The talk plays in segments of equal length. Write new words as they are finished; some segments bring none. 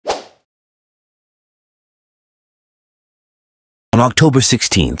October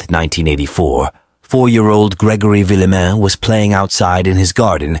 16, 1984, 4-year-old Gregory Villemain was playing outside in his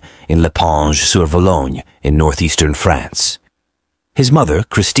garden in Lepange-sur-Vologne in northeastern France. His mother,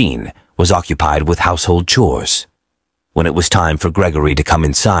 Christine, was occupied with household chores. When it was time for Gregory to come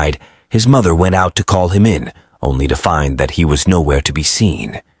inside, his mother went out to call him in, only to find that he was nowhere to be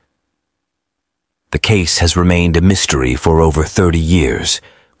seen. The case has remained a mystery for over 30 years,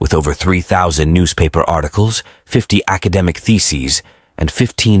 with over 3,000 newspaper articles, 50 academic theses, and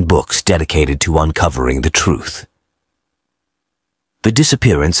 15 books dedicated to uncovering the truth. The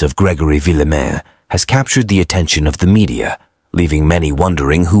disappearance of Gregory Villemain has captured the attention of the media, leaving many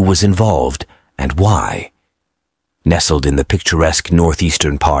wondering who was involved and why. Nestled in the picturesque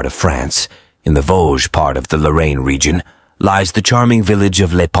northeastern part of France, in the Vosges part of the Lorraine region, lies the charming village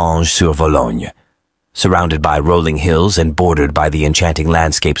of Lepange-sur-Vologne. Surrounded by rolling hills and bordered by the enchanting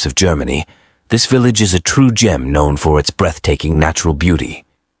landscapes of Germany, this village is a true gem known for its breathtaking natural beauty.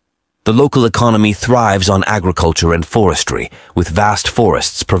 The local economy thrives on agriculture and forestry, with vast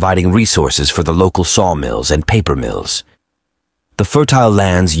forests providing resources for the local sawmills and paper mills. The fertile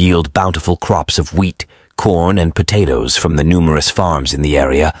lands yield bountiful crops of wheat, corn, and potatoes from the numerous farms in the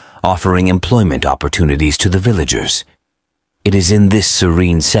area, offering employment opportunities to the villagers. It is in this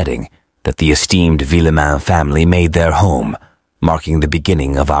serene setting that the esteemed Villemain family made their home, marking the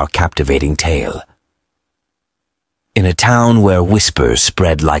beginning of our captivating tale. In a town where whispers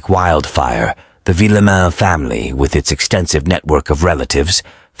spread like wildfire, the Villemain family, with its extensive network of relatives,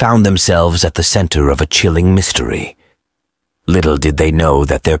 found themselves at the center of a chilling mystery. Little did they know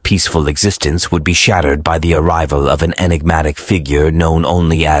that their peaceful existence would be shattered by the arrival of an enigmatic figure known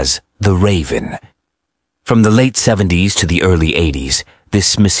only as the Raven. From the late 70s to the early 80s,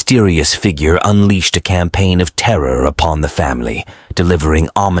 this mysterious figure unleashed a campaign of terror upon the family, delivering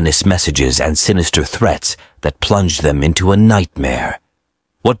ominous messages and sinister threats that plunged them into a nightmare.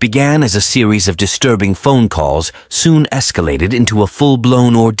 What began as a series of disturbing phone calls soon escalated into a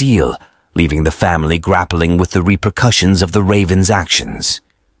full-blown ordeal, leaving the family grappling with the repercussions of the Raven's actions.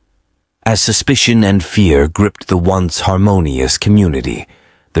 As suspicion and fear gripped the once harmonious community,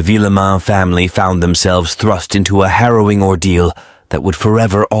 the Villemain family found themselves thrust into a harrowing ordeal that would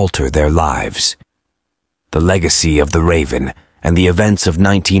forever alter their lives. The legacy of the Raven and the events of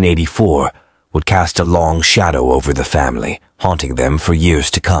 1984 would cast a long shadow over the family, haunting them for years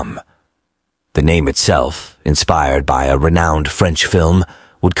to come. The name itself, inspired by a renowned French film,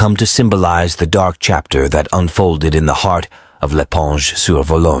 would come to symbolize the dark chapter that unfolded in the heart of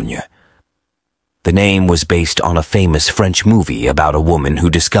Lepange-sur-Vologne. The name was based on a famous French movie about a woman who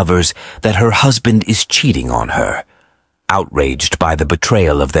discovers that her husband is cheating on her. Outraged by the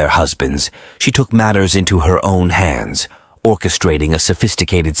betrayal of their husbands, she took matters into her own hands, orchestrating a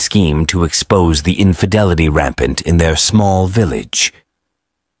sophisticated scheme to expose the infidelity rampant in their small village.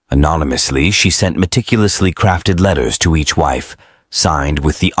 Anonymously, she sent meticulously crafted letters to each wife, signed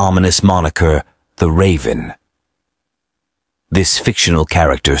with the ominous moniker, the Raven. This fictional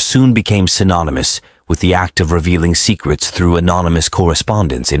character soon became synonymous with the act of revealing secrets through anonymous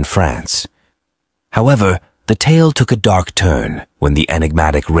correspondence in France. However, the tale took a dark turn when the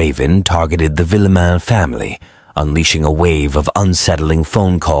enigmatic Raven targeted the Villemain family, unleashing a wave of unsettling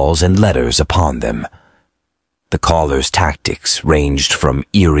phone calls and letters upon them. The caller's tactics ranged from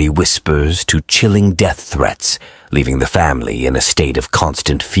eerie whispers to chilling death threats, leaving the family in a state of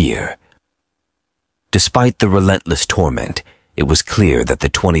constant fear. Despite the relentless torment, it was clear that the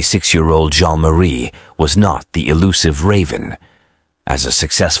 26-year-old Jean-Marie was not the elusive Raven. As a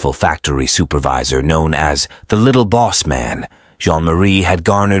successful factory supervisor known as the Little Boss Man, Jean-Marie had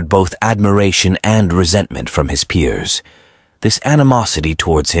garnered both admiration and resentment from his peers. This animosity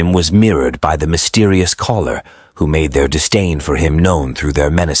towards him was mirrored by the mysterious caller who made their disdain for him known through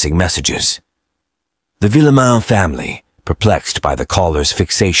their menacing messages. The Villemain family, perplexed by the caller's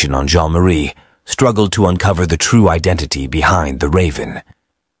fixation on Jean-Marie, struggled to uncover the true identity behind the Raven.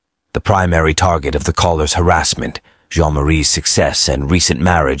 The primary target of the caller's harassment, Jean-Marie's success and recent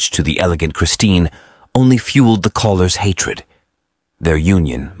marriage to the elegant Christine, only fueled the caller's hatred. Their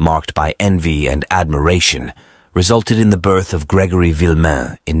union, marked by envy and admiration, resulted in the birth of Gregory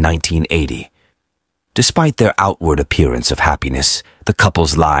Villemain in 1980. Despite their outward appearance of happiness, the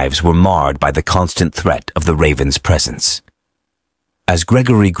couple's lives were marred by the constant threat of the Raven's presence. As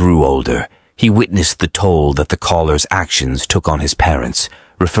Gregory grew older, he witnessed the toll that the caller's actions took on his parents,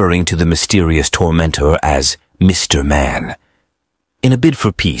 referring to the mysterious tormentor as Mr. Man. In a bid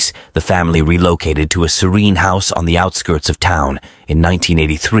for peace, the family relocated to a serene house on the outskirts of town in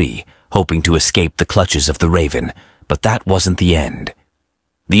 1983, hoping to escape the clutches of the Raven, but that wasn't the end.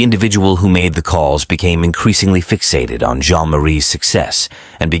 The individual who made the calls became increasingly fixated on Jean-Marie's success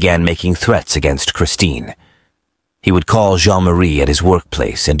and began making threats against Christine. He would call Jean-Marie at his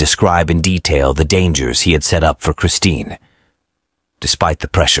workplace and describe in detail the dangers he had set up for Christine. Despite the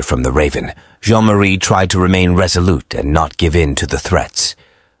pressure from the Raven, Jean-Marie tried to remain resolute and not give in to the threats.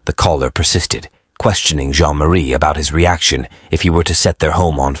 The caller persisted, questioning Jean-Marie about his reaction if he were to set their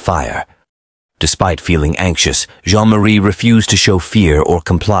home on fire. Despite feeling anxious, Jean-Marie refused to show fear or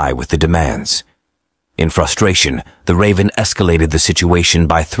comply with the demands. In frustration, the Raven escalated the situation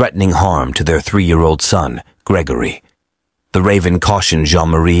by threatening harm to their 3-year-old son, Gregory. The Raven cautioned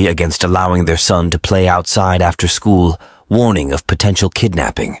Jean-Marie against allowing their son to play outside after school, warning of potential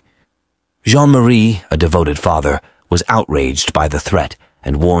kidnapping. Jean-Marie, a devoted father, was outraged by the threat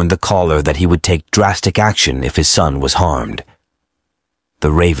and warned the caller that he would take drastic action if his son was harmed.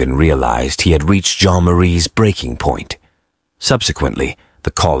 The Raven realized he had reached Jean-Marie's breaking point. Subsequently,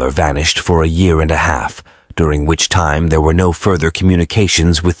 the caller vanished for a year and a half, during which time there were no further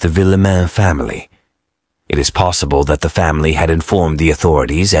communications with the Villemain family. It is possible that the family had informed the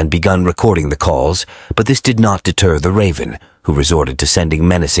authorities and begun recording the calls, but this did not deter the Raven, who resorted to sending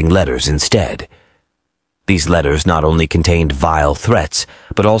menacing letters instead. These letters not only contained vile threats,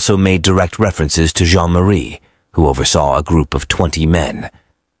 but also made direct references to Jean-Marie, who oversaw a group of 20 men.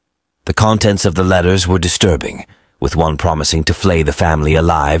 The contents of the letters were disturbing, with one promising to flay the family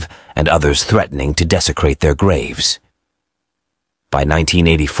alive and others threatening to desecrate their graves. By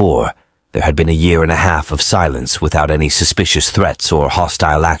 1984, there had been a year and a half of silence without any suspicious threats or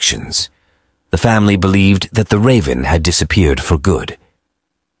hostile actions. The family believed that the Raven had disappeared for good.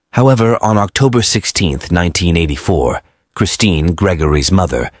 However, on October 16, 1984, Christine, Gregory's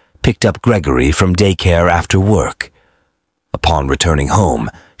mother, picked up Gregory from daycare after work. Upon returning home,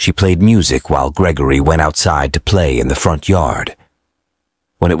 she played music while Gregory went outside to play in the front yard.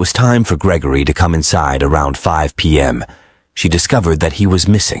 When it was time for Gregory to come inside around 5 p.m., she discovered that he was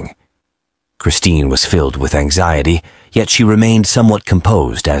missing. Christine was filled with anxiety, yet she remained somewhat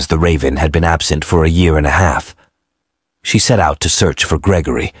composed as the Raven had been absent for a year and a half. She set out to search for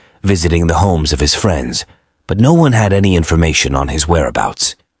Gregory, visiting the homes of his friends, but no one had any information on his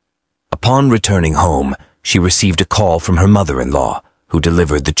whereabouts. Upon returning home, she received a call from her mother-in-law, who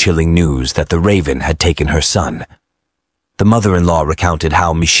delivered the chilling news that the Raven had taken her son. The mother-in-law recounted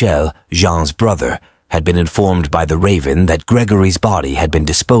how Michel, Jean's brother, had been informed by the Raven that Gregory's body had been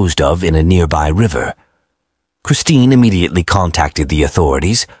disposed of in a nearby river. Christine immediately contacted the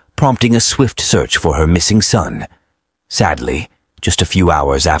authorities, prompting a swift search for her missing son. Sadly, just a few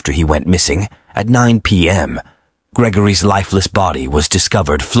hours after he went missing, at 9 p.m., Gregory's lifeless body was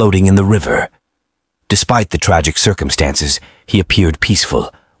discovered floating in the river. Despite the tragic circumstances, he appeared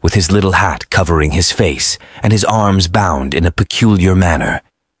peaceful, with his little hat covering his face and his arms bound in a peculiar manner.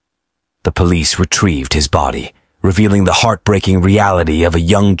 The police retrieved his body, revealing the heartbreaking reality of a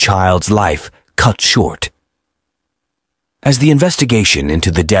young child's life cut short. As the investigation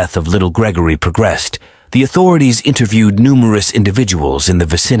into the death of little Gregory progressed, the authorities interviewed numerous individuals in the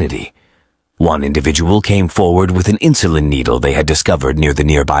vicinity. One individual came forward with an insulin needle they had discovered near the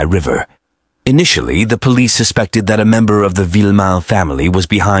nearby river. Initially, the police suspected that a member of the Villemain family was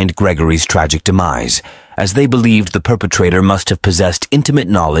behind Gregory's tragic demise, as they believed the perpetrator must have possessed intimate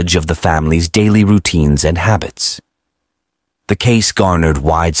knowledge of the family's daily routines and habits. The case garnered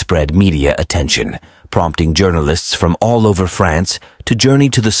widespread media attention, prompting journalists from all over France to journey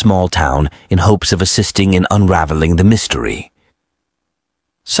to the small town in hopes of assisting in unraveling the mystery.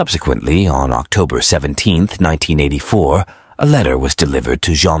 Subsequently, on October 17, 1984, a letter was delivered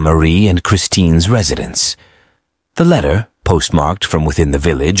to Jean-Marie and Christine's residence. The letter, postmarked from within the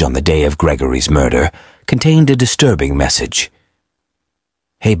village on the day of Gregory's murder, contained a disturbing message.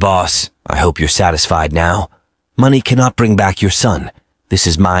 "Hey boss, I hope you're satisfied now. Money cannot bring back your son. This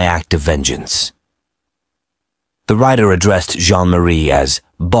is my act of vengeance." The writer addressed Jean-Marie as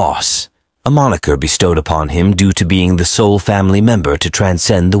boss, a moniker bestowed upon him due to being the sole family member to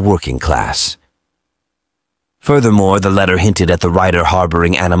transcend the working class. Furthermore, the letter hinted at the writer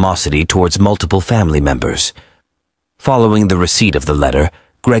harboring animosity towards multiple family members. Following the receipt of the letter,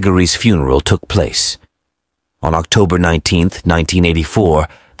 Gregory's funeral took place. On October 19, 1984,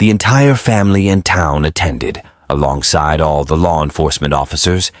 the entire family and town attended, alongside all the law enforcement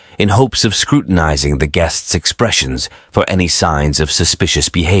officers, in hopes of scrutinizing the guests' expressions for any signs of suspicious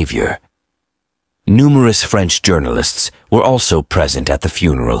behavior. Numerous French journalists were also present at the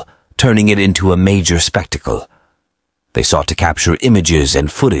funeral, turning it into a major spectacle. They sought to capture images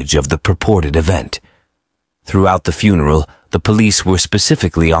and footage of the purported event. Throughout the funeral, the police were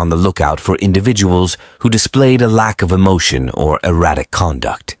specifically on the lookout for individuals who displayed a lack of emotion or erratic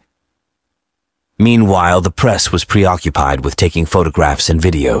conduct. Meanwhile, the press was preoccupied with taking photographs and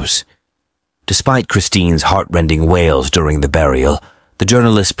videos. Despite Christine's heartrending wails during the burial, the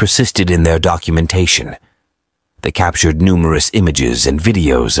journalists persisted in their documentation. They captured numerous images and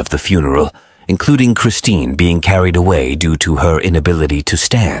videos of the funeral, including Christine being carried away due to her inability to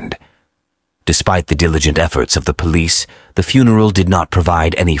stand. Despite the diligent efforts of the police, the funeral did not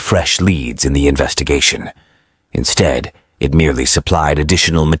provide any fresh leads in the investigation. Instead, it merely supplied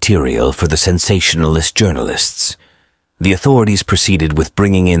additional material for the sensationalist journalists. The authorities proceeded with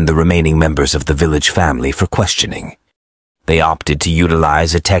bringing in the remaining members of the village family for questioning. They opted to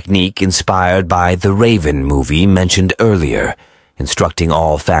utilize a technique inspired by the Raven movie mentioned earlier, instructing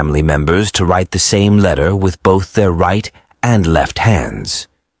all family members to write the same letter with both their right and left hands.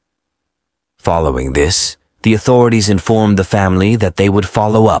 Following this, the authorities informed the family that they would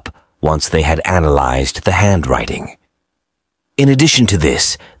follow up once they had analyzed the handwriting. In addition to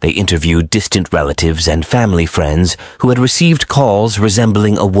this, they interviewed distant relatives and family friends who had received calls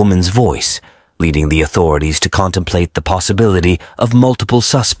resembling a woman's voice, leading the authorities to contemplate the possibility of multiple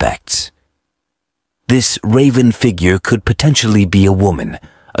suspects. This Raven figure could potentially be a woman,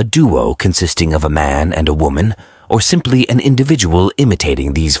 a duo consisting of a man and a woman, or simply an individual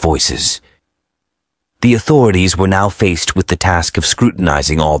imitating these voices. The authorities were now faced with the task of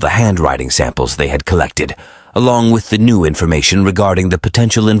scrutinizing all the handwriting samples they had collected, along with the new information regarding the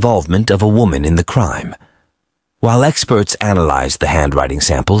potential involvement of a woman in the crime. While experts analyzed the handwriting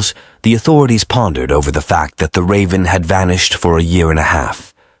samples, the authorities pondered over the fact that the Raven had vanished for a year and a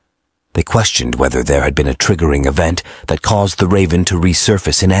half. They questioned whether there had been a triggering event that caused the Raven to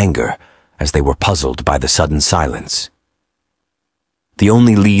resurface in anger, as they were puzzled by the sudden silence. The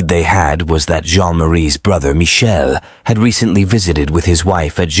only lead they had was that Jean-Marie's brother, Michel, had recently visited with his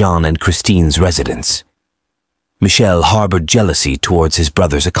wife at Jean and Christine's residence. Michel harbored jealousy towards his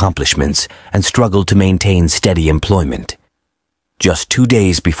brother's accomplishments and struggled to maintain steady employment. Just 2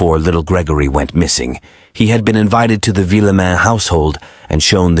 days before little Gregory went missing, he had been invited to the Villemain household and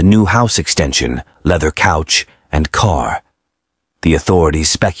shown the new house extension, leather couch, and car. The authorities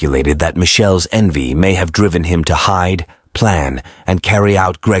speculated that Michel's envy may have driven him to hide, plan, and carry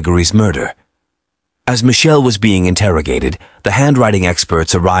out Gregory's murder. As Michel was being interrogated, the handwriting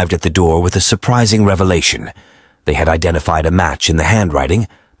experts arrived at the door with a surprising revelation. They had identified a match in the handwriting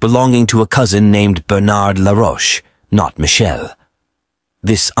belonging to a cousin named Bernard Laroche, not Michel.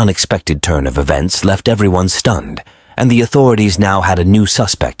 This unexpected turn of events left everyone stunned, and the authorities now had a new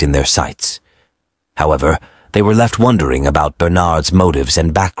suspect in their sights. However, they were left wondering about Bernard's motives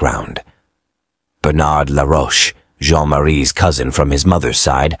and background. Bernard Laroche, Jean-Marie's cousin from his mother's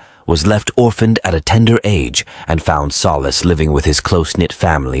side, was left orphaned at a tender age and found solace living with his close-knit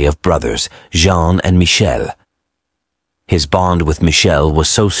family of brothers, Jean and Michel. His bond with Michel was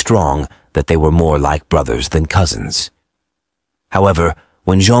so strong that they were more like brothers than cousins. However,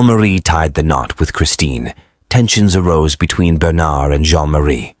 when Jean-Marie tied the knot with Christine, tensions arose between Bernard and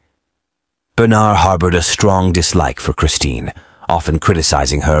Jean-Marie. Bernard harbored a strong dislike for Christine, often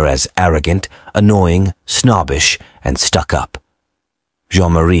criticizing her as arrogant, annoying, snobbish, and stuck-up.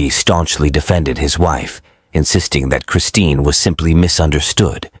 Jean-Marie staunchly defended his wife, insisting that Christine was simply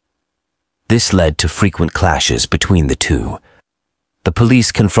misunderstood. This led to frequent clashes between the two. The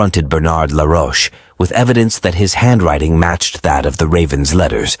police confronted Bernard Laroche with evidence that his handwriting matched that of the Raven's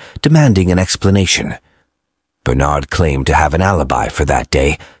letters, demanding an explanation. Bernard claimed to have an alibi for that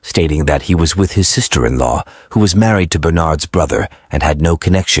day, stating that he was with his sister-in-law, who was married to Bernard's brother and had no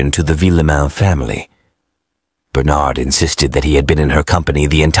connection to the Villemain family. Bernard insisted that he had been in her company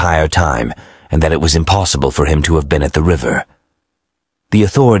the entire time and that it was impossible for him to have been at the river. The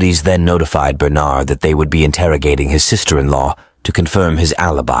authorities then notified Bernard that they would be interrogating his sister-in-law to confirm his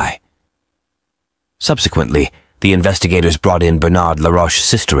alibi. Subsequently, the investigators brought in Bernard Laroche's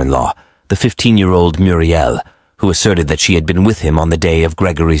sister-in-law, the 15-year-old Muriel, who asserted that she had been with him on the day of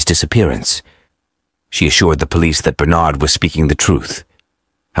Gregory's disappearance. She assured the police that Bernard was speaking the truth.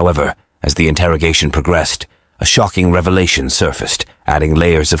 However, as the interrogation progressed, a shocking revelation surfaced, adding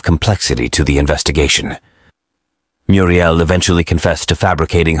layers of complexity to the investigation. Muriel eventually confessed to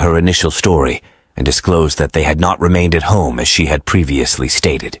fabricating her initial story and disclosed that they had not remained at home as she had previously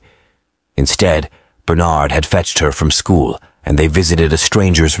stated. Instead, Bernard had fetched her from school and they visited a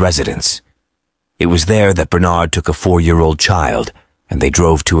stranger's residence. It was there that Bernard took a 4-year-old child and they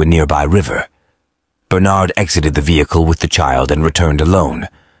drove to a nearby river. Bernard exited the vehicle with the child and returned alone.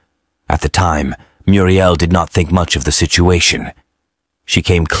 At the time, Muriel did not think much of the situation. She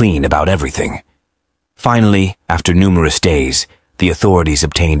came clean about everything. Finally, after numerous days, the authorities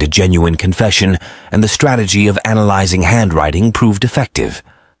obtained a genuine confession, and the strategy of analyzing handwriting proved effective.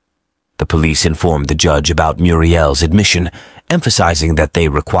 The police informed the judge about Muriel's admission, emphasizing that they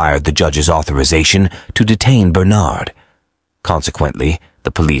required the judge's authorization to detain Bernard. Consequently,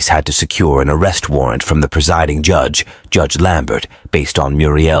 the police had to secure an arrest warrant from the presiding judge, Judge Lambert, based on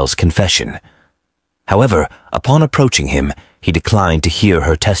Muriel's confession. However, upon approaching him, he declined to hear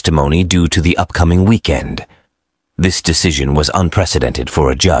her testimony due to the upcoming weekend. This decision was unprecedented for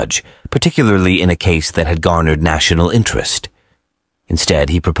a judge, particularly in a case that had garnered national interest. Instead,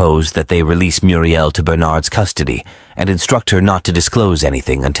 he proposed that they release Muriel to Bernard's custody and instruct her not to disclose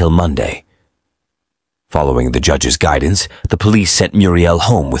anything until Monday. Following the judge's guidance, the police sent Muriel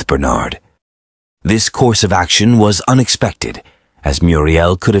home with Bernard. This course of action was unexpected, as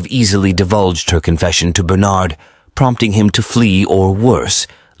Muriel could have easily divulged her confession to Bernard, prompting him to flee or worse,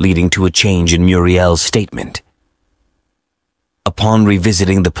 leading to a change in Muriel's statement. Upon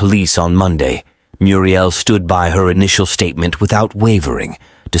revisiting the police on Monday, Muriel stood by her initial statement without wavering,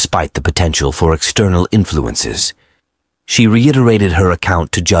 despite the potential for external influences. She reiterated her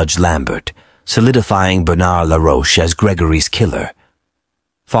account to Judge Lambert, solidifying Bernard Laroche as Gregory's killer.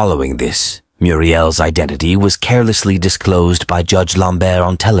 Following this, Muriel's identity was carelessly disclosed by Judge Lambert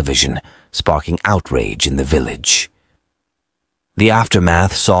on television, sparking outrage in the village. The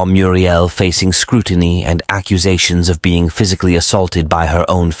aftermath saw Muriel facing scrutiny and accusations of being physically assaulted by her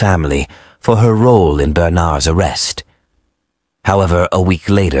own family for her role in Bernard's arrest. However, a week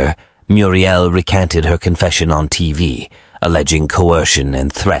later, Muriel recanted her confession on TV, alleging coercion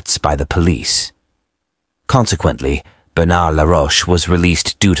and threats by the police. Consequently, Bernard Laroche was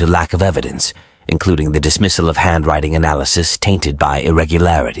released due to lack of evidence, including the dismissal of handwriting analysis tainted by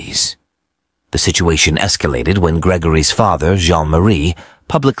irregularities. The situation escalated when Gregory's father, Jean-Marie,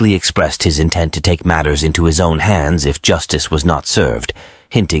 publicly expressed his intent to take matters into his own hands if justice was not served,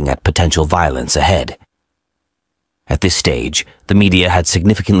 hinting at potential violence ahead. At this stage, the media had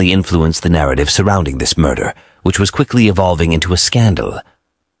significantly influenced the narrative surrounding this murder, which was quickly evolving into a scandal.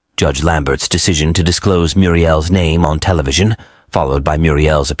 Judge Lambert's decision to disclose Muriel's name on television, followed by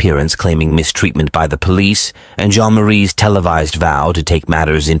Muriel's appearance claiming mistreatment by the police, and Jean-Marie's televised vow to take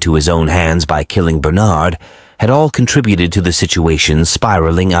matters into his own hands by killing Bernard, had all contributed to the situation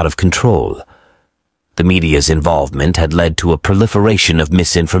spiraling out of control. The media's involvement had led to a proliferation of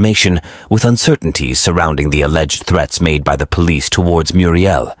misinformation, with uncertainties surrounding the alleged threats made by the police towards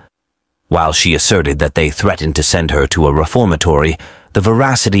Muriel. While she asserted that they threatened to send her to a reformatory, the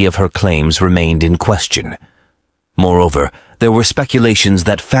veracity of her claims remained in question. Moreover, there were speculations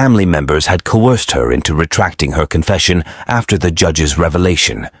that family members had coerced her into retracting her confession after the judge's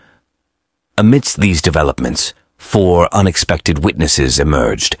revelation. Amidst these developments, 4 unexpected witnesses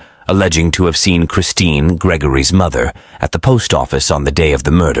emerged, alleging to have seen Christine, Gregory's mother, at the post office on the day of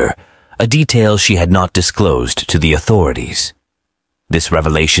the murder, a detail she had not disclosed to the authorities. This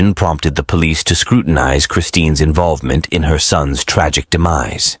revelation prompted the police to scrutinize Christine's involvement in her son's tragic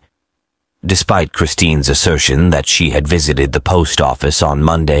demise. Despite Christine's assertion that she had visited the post office on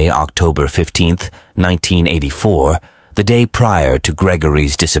Monday, October 15, 1984, the day prior to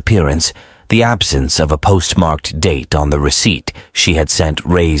Gregory's disappearance, the absence of a postmarked date on the receipt she had sent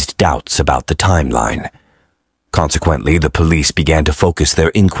raised doubts about the timeline. Consequently, the police began to focus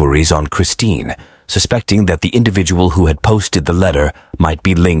their inquiries on Christine, suspecting that the individual who had posted the letter might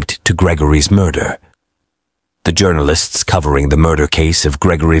be linked to Gregory's murder. The journalists covering the murder case of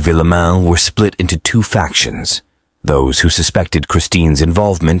Gregory Villemain were split into 2 factions, those who suspected Christine's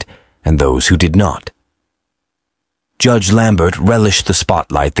involvement and those who did not. Judge Lambert relished the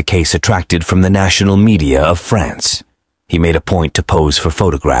spotlight the case attracted from the national media of France. He made a point to pose for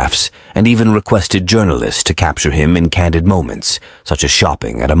photographs and even requested journalists to capture him in candid moments, such as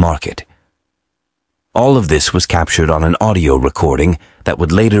shopping at a market. All of this was captured on an audio recording that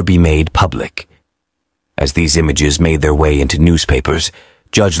would later be made public. As these images made their way into newspapers,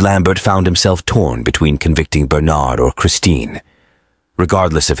 Judge Lambert found himself torn between convicting Bernard or Christine.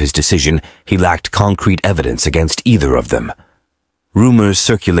 Regardless of his decision, he lacked concrete evidence against either of them. Rumors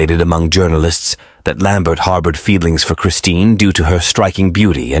circulated among journalists that Lambert harbored feelings for Christine due to her striking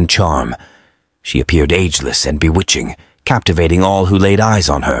beauty and charm. She appeared ageless and bewitching, captivating all who laid eyes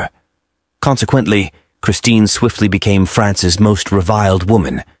on her. Consequently, Christine swiftly became France's most reviled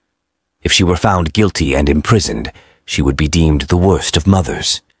woman. If she were found guilty and imprisoned, she would be deemed the worst of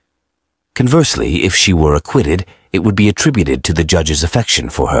mothers. Conversely, if she were acquitted, it would be attributed to the judge's affection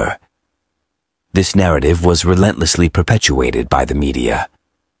for her. This narrative was relentlessly perpetuated by the media.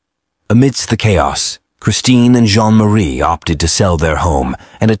 Amidst the chaos, Christine and Jean-Marie opted to sell their home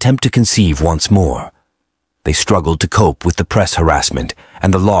and attempt to conceive once more. They struggled to cope with the press harassment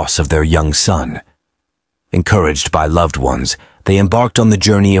and the loss of their young son. Encouraged by loved ones, they embarked on the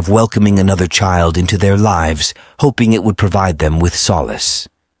journey of welcoming another child into their lives, hoping it would provide them with solace.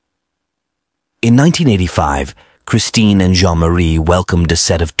 In 1985, Christine and Jean-Marie welcomed a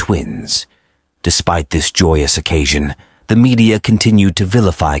set of twins. Despite this joyous occasion, the media continued to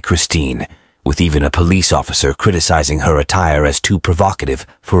vilify Christine, with even a police officer criticizing her attire as too provocative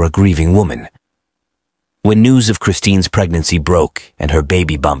for a grieving woman. When news of Christine's pregnancy broke and her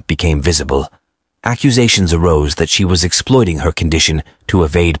baby bump became visible, accusations arose that she was exploiting her condition to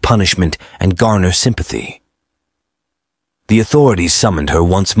evade punishment and garner sympathy. The authorities summoned her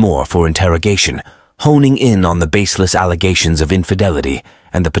once more for interrogation, honing in on the baseless allegations of infidelity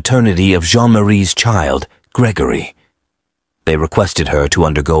and the paternity of Jean-Marie's child, Gregory. They requested her to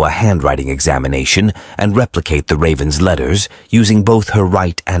undergo a handwriting examination and replicate the Raven's letters using both her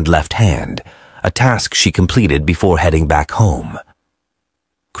right and left hand, a task she completed before heading back home.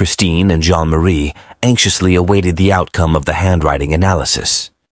 Christine and Jean-Marie anxiously awaited the outcome of the handwriting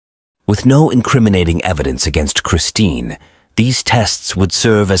analysis. With no incriminating evidence against Christine, these tests would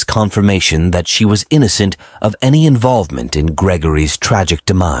serve as confirmation that she was innocent of any involvement in Gregory's tragic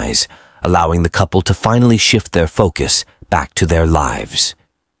demise, allowing the couple to finally shift their focus back to their lives.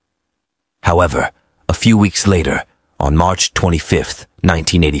 However, a few weeks later, on March 25,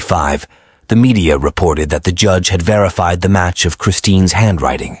 1985, the media reported that the judge had verified the match of Christine's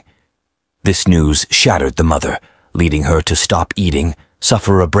handwriting. This news shattered the mother, leading her to stop eating,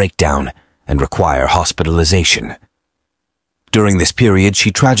 suffer a breakdown, and require hospitalization. During this period, she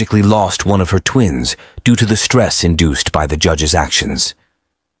tragically lost one of her twins due to the stress induced by the judge's actions.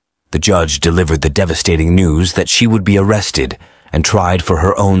 The judge delivered the devastating news that she would be arrested and tried for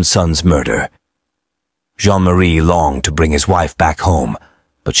her own son's murder. Jean-Marie longed to bring his wife back home,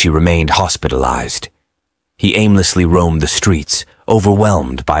 but she remained hospitalized. He aimlessly roamed the streets,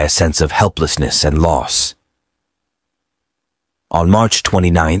 overwhelmed by a sense of helplessness and loss. On March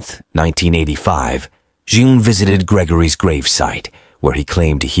 29, 1985, Jean visited Gregory's gravesite, where he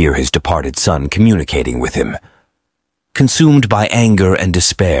claimed to hear his departed son communicating with him. Consumed by anger and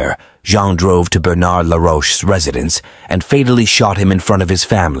despair, Jean drove to Bernard Laroche's residence and fatally shot him in front of his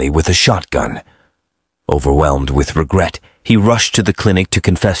family with a shotgun. Overwhelmed with regret, he rushed to the clinic to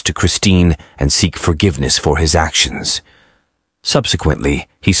confess to Christine and seek forgiveness for his actions. Subsequently,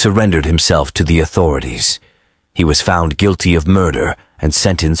 he surrendered himself to the authorities. He was found guilty of murder and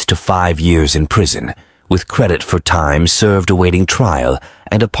sentenced to 5 years in prison, with credit for time served awaiting trial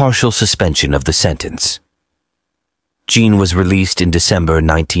and a partial suspension of the sentence. Jean was released in December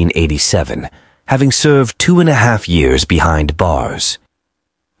 1987, having served 2.5 years behind bars.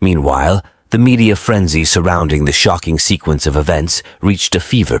 Meanwhile, the media frenzy surrounding the shocking sequence of events reached a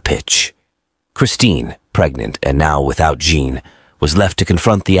fever pitch. Christine, pregnant and now without Jean, was left to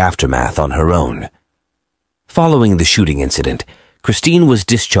confront the aftermath on her own. Following the shooting incident, Christine was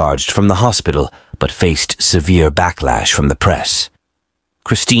discharged from the hospital but faced severe backlash from the press.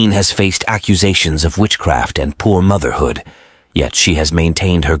 Christine has faced accusations of witchcraft and poor motherhood, yet she has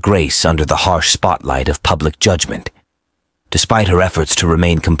maintained her grace under the harsh spotlight of public judgment. Despite her efforts to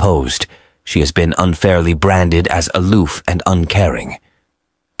remain composed, she has been unfairly branded as aloof and uncaring.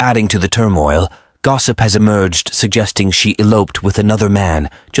 Adding to the turmoil, gossip has emerged suggesting she eloped with another man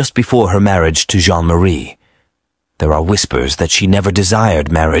just before her marriage to Jean-Marie. There are whispers that she never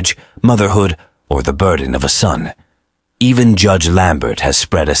desired marriage, motherhood, or the burden of a son. Even Judge Lambert has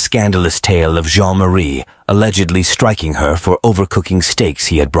spread a scandalous tale of Jean-Marie allegedly striking her for overcooking steaks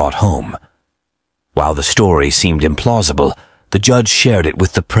he had brought home. While the story seemed implausible, the judge shared it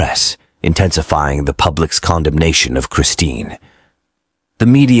with the press, intensifying the public's condemnation of Christine. The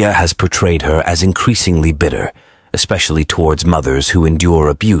media has portrayed her as increasingly bitter, especially towards mothers who endure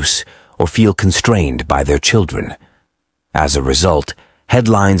abuse or feel constrained by their children. As a result,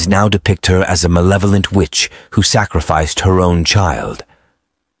 headlines now depict her as a malevolent witch who sacrificed her own child.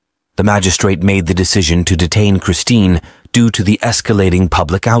 The magistrate made the decision to detain Christine due to the escalating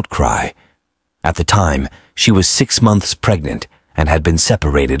public outcry. At the time, she was 6 months pregnant and had been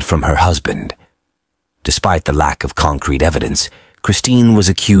separated from her husband. Despite the lack of concrete evidence, Christine was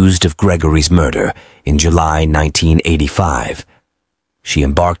accused of Gregory's murder in July 1985. She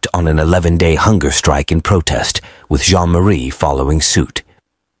embarked on an 11-day hunger strike in protest, with Jean-Marie following suit.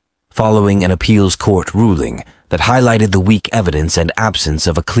 Following an appeals court ruling that highlighted the weak evidence and absence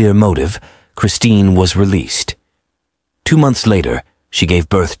of a clear motive, Christine was released. 2 months later, she gave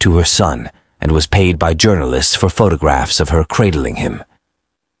birth to her son and was paid by journalists for photographs of her cradling him.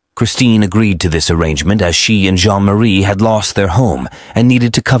 Christine agreed to this arrangement as she and Jean-Marie had lost their home and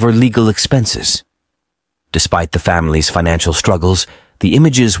needed to cover legal expenses. Despite the family's financial struggles, the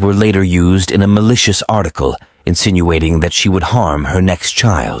images were later used in a malicious article insinuating that she would harm her next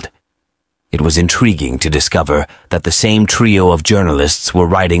child. It was intriguing to discover that the same trio of journalists were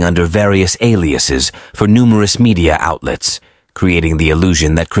writing under various aliases for numerous media outlets, creating the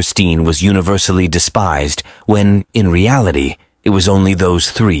illusion that Christine was universally despised when, in reality, it was only those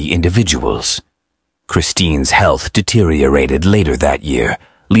three individuals. Christine's health deteriorated later that year,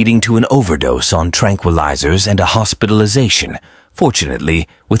 leading to an overdose on tranquilizers and a hospitalization, fortunately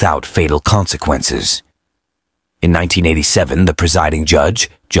without fatal consequences. In 1987, the presiding judge,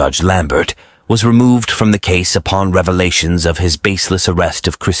 Judge Lambert, was removed from the case upon revelations of his baseless arrest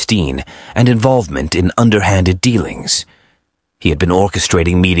of Christine and involvement in underhanded dealings. He had been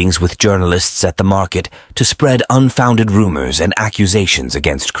orchestrating meetings with journalists at the market to spread unfounded rumors and accusations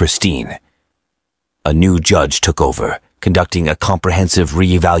against Christine. A new judge took over, conducting a comprehensive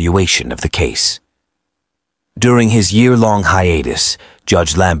re-evaluation of the case. During his year-long hiatus,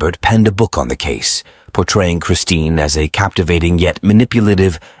 Judge Lambert penned a book on the case, portraying Christine as a captivating yet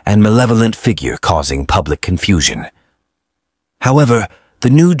manipulative and malevolent figure causing public confusion. However, the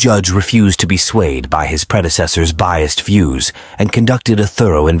new judge refused to be swayed by his predecessor's biased views and conducted a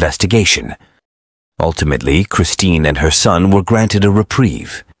thorough investigation. Ultimately, Christine and her son were granted a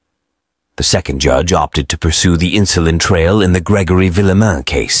reprieve. The second judge opted to pursue the insulin trail in the Gregory Villemain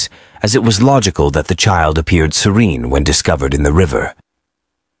case, as it was logical that the child appeared serene when discovered in the river.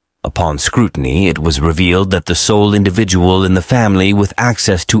 Upon scrutiny, it was revealed that the sole individual in the family with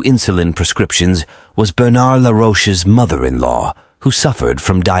access to insulin prescriptions was Bernard Laroche's mother-in-law, who suffered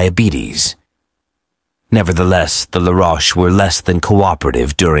from diabetes. Nevertheless, the Laroche were less than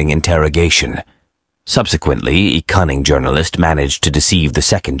cooperative during interrogation. Subsequently, a cunning journalist managed to deceive the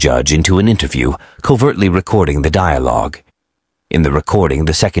second judge into an interview, covertly recording the dialogue. In the recording,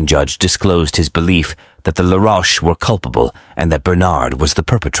 the second judge disclosed his belief that the Laroche were culpable and that Bernard was the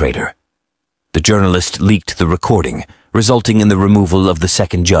perpetrator. The journalist leaked the recording, resulting in the removal of the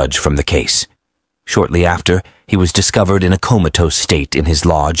second judge from the case. Shortly after, he was discovered in a comatose state in his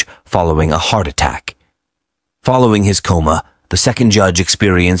lodge following a heart attack. Following his coma, the second judge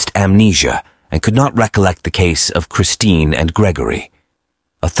experienced amnesia and could not recollect the case of Christine and Gregory.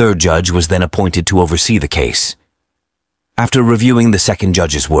 A third judge was then appointed to oversee the case. After reviewing the second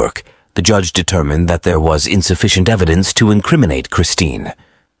judge's work, the judge determined that there was insufficient evidence to incriminate Christine.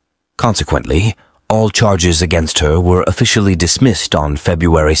 Consequently, all charges against her were officially dismissed on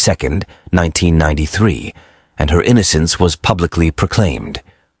February 2, 1993, and her innocence was publicly proclaimed.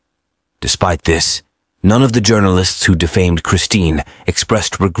 Despite this, none of the journalists who defamed Christine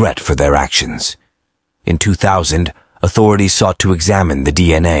expressed regret for their actions. In 2000, authorities sought to examine the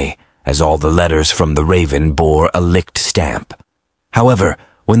DNA, as all the letters from the Raven bore a licked stamp. However,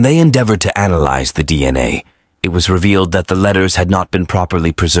 when they endeavored to analyze the DNA, it was revealed that the letters had not been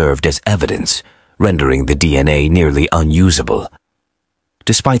properly preserved as evidence, rendering the DNA nearly unusable.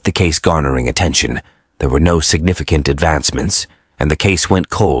 Despite the case garnering attention, there were no significant advancements, and the case went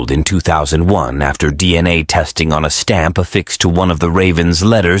cold in 2001 after DNA testing on a stamp affixed to one of the Raven's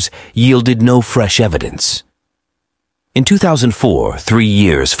letters yielded no fresh evidence. In 2004, 3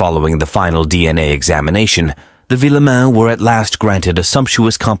 years following the final DNA examination, the Villemain were at last granted a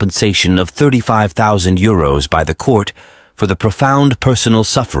sumptuous compensation of €35,000 by the court for the profound personal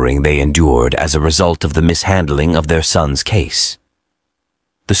suffering they endured as a result of the mishandling of their son's case.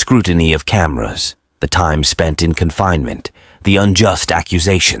 The scrutiny of cameras, the time spent in confinement, the unjust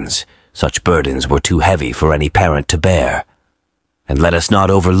accusations, such burdens were too heavy for any parent to bear. And let us not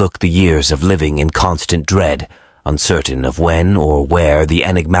overlook the years of living in constant dread, uncertain of when or where the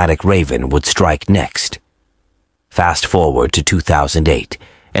enigmatic Raven would strike next. Fast forward to 2008,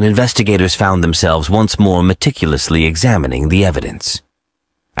 and investigators found themselves once more meticulously examining the evidence.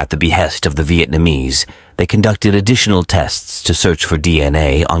 At the behest of the Vietnamese, they conducted additional tests to search for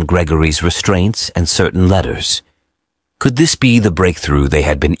DNA on Gregory's restraints and certain letters. Could this be the breakthrough they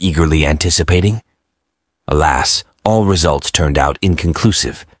had been eagerly anticipating? Alas, all results turned out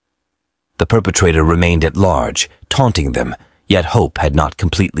inconclusive. The perpetrator remained at large, taunting them, yet hope had not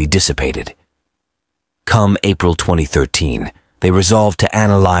completely dissipated. Come April 2013, they resolved to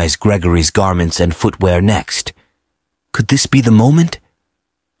analyze Gregory's garments and footwear next. Could this be the moment?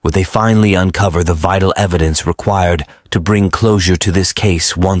 Would they finally uncover the vital evidence required to bring closure to this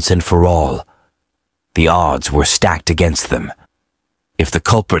case once and for all? The odds were stacked against them. If the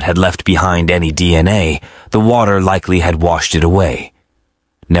culprit had left behind any DNA, the water likely had washed it away.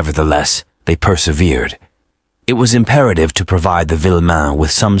 Nevertheless, they persevered. It was imperative to provide the Villemain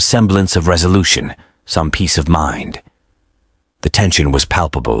with some semblance of resolution, some peace of mind. The tension was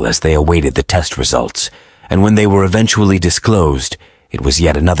palpable as they awaited the test results, and when they were eventually disclosed, it was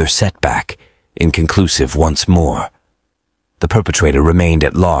yet another setback, inconclusive once more. The perpetrator remained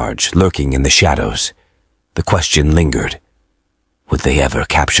at large, lurking in the shadows. The question lingered. Would they ever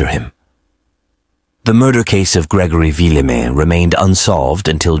capture him? The murder case of Gregory Villemain remained unsolved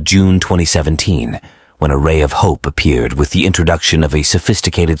until June 2017, when a ray of hope appeared with the introduction of a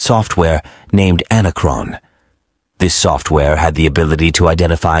sophisticated software named Anachron. This software had the ability to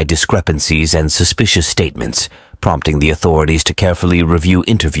identify discrepancies and suspicious statements, prompting the authorities to carefully review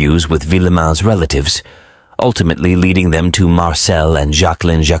interviews with Villemain's relatives, ultimately leading them to Marcel and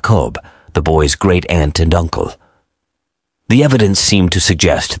Jacqueline Jacob, the boy's great-aunt and uncle. The evidence seemed to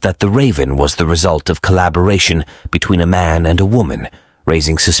suggest that the raven was the result of collaboration between a man and a woman,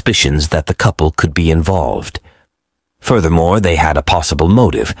 raising suspicions that the couple could be involved. Furthermore, they had a possible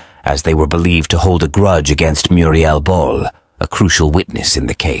motive, as they were believed to hold a grudge against Muriel Boll, a crucial witness in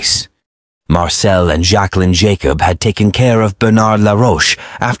the case. Marcel and Jacqueline Jacob had taken care of Bernard Laroche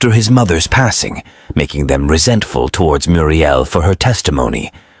after his mother's passing, making them resentful towards Muriel for her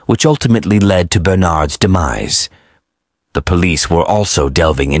testimony, which ultimately led to Bernard's demise. The police were also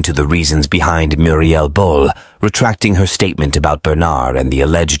delving into the reasons behind Muriel Boll retracting her statement about Bernard and the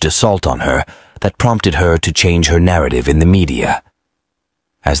alleged assault on her that prompted her to change her narrative in the media.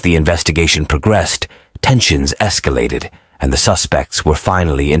 As the investigation progressed, tensions escalated and the suspects were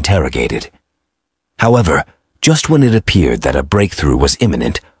finally interrogated. However, just when it appeared that a breakthrough was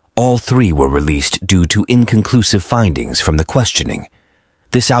imminent, all three were released due to inconclusive findings from the questioning.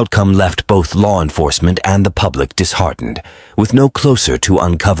 This outcome left both law enforcement and the public disheartened, with no closer to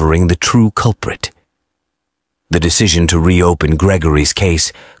uncovering the true culprit. The decision to reopen Gregory's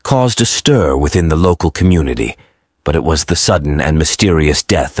case caused a stir within the local community, but it was the sudden and mysterious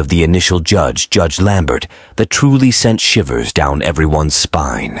death of the initial judge, Judge Lambert, that truly sent shivers down everyone's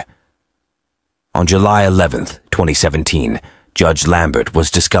spine. On July 11th, 2017, Judge Lambert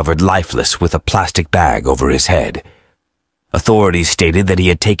was discovered lifeless with a plastic bag over his head. Authorities stated that he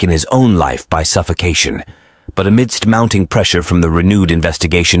had taken his own life by suffocation, but amidst mounting pressure from the renewed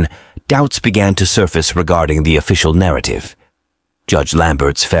investigation, doubts began to surface regarding the official narrative. Judge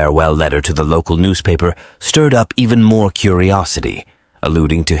Lambert's farewell letter to the local newspaper stirred up even more curiosity,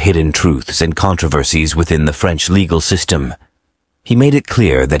 alluding to hidden truths and controversies within the French legal system. He made it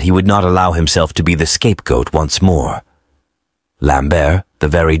clear that he would not allow himself to be the scapegoat once more. Lambert, the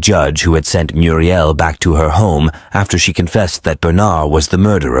very judge who had sent Muriel back to her home after she confessed that Bernard was the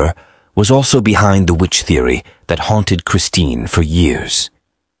murderer, was also behind the witch theory that haunted Christine for years.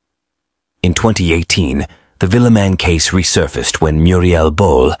 In 2018, the Villemain case resurfaced when Muriel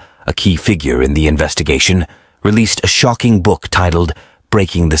Boll, a key figure in the investigation, released a shocking book titled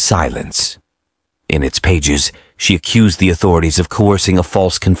Breaking the Silence. In its pages, she accused the authorities of coercing a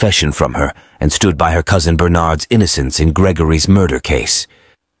false confession from her and stood by her cousin Bernard's innocence in Gregory's murder case.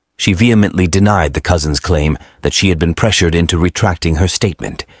 She vehemently denied the cousin's claim that she had been pressured into retracting her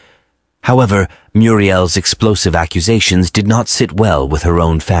statement. However, Muriel's explosive accusations did not sit well with her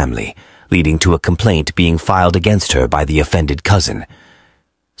own family, leading to a complaint being filed against her by the offended cousin.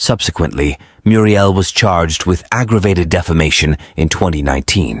 Subsequently, Muriel was charged with aggravated defamation in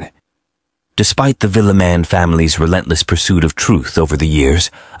 2019. Despite the Villemain family's relentless pursuit of truth over the years,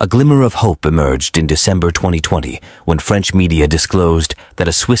 a glimmer of hope emerged in December 2020 when French media disclosed that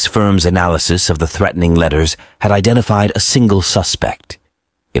a Swiss firm's analysis of the threatening letters had identified a single suspect.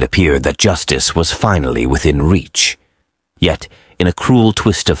 It appeared that justice was finally within reach. Yet, in a cruel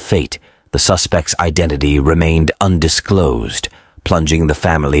twist of fate, the suspect's identity remained undisclosed, plunging the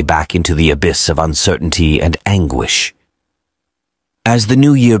family back into the abyss of uncertainty and anguish. As the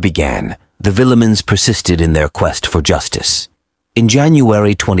new year began, the Villemains persisted in their quest for justice. In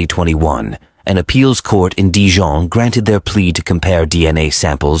January 2021, an appeals court in Dijon granted their plea to compare DNA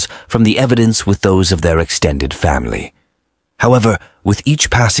samples from the evidence with those of their extended family. However, with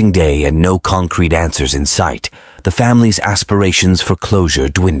each passing day and no concrete answers in sight, the family's aspirations for closure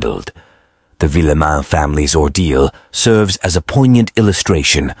dwindled. The Villemain family's ordeal serves as a poignant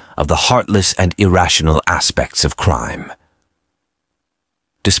illustration of the heartless and irrational aspects of crime.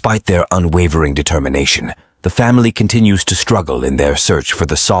 Despite their unwavering determination, the family continues to struggle in their search for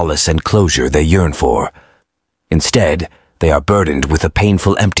the solace and closure they yearn for. Instead, they are burdened with a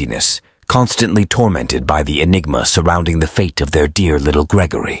painful emptiness, constantly tormented by the enigma surrounding the fate of their dear little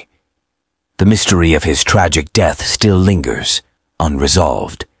Gregory. The mystery of his tragic death still lingers,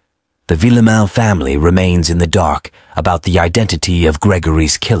 unresolved. The Villemain family remains in the dark about the identity of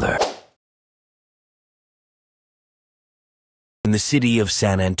Gregory's killer. In the city of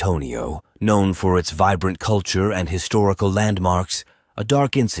San Antonio, known for its vibrant culture and historical landmarks, a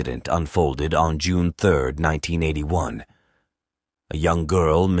dark incident unfolded on June 3, 1981. A young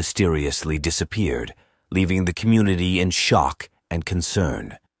girl mysteriously disappeared, leaving the community in shock and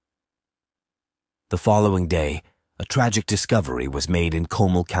concern. The following day, a tragic discovery was made in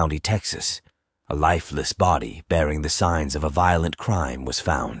Comal County, Texas. A lifeless body bearing the signs of a violent crime was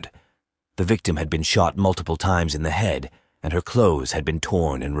found. The victim had been shot multiple times in the head, and her clothes had been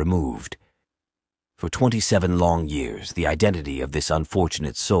torn and removed. For 27 long years, the identity of this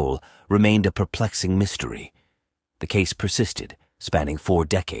unfortunate soul remained a perplexing mystery. The case persisted, spanning 4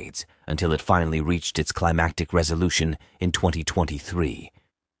 decades, until it finally reached its climactic resolution in 2023.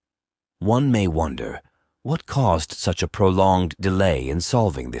 One may wonder, what caused such a prolonged delay in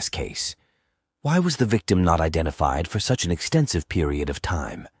solving this case? Why was the victim not identified for such an extensive period of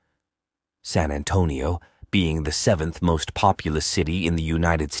time? San Antonio, being the 7th most populous city in the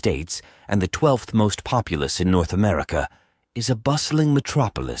United States and the 12th most populous in North America, is a bustling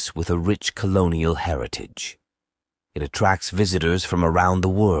metropolis with a rich colonial heritage. It attracts visitors from around the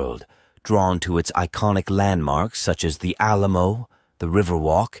world, drawn to its iconic landmarks such as the Alamo, the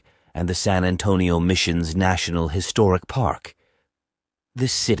Riverwalk, and the San Antonio Missions National Historic Park.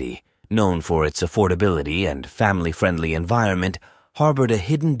 This city, known for its affordability and family-friendly environment, harbored a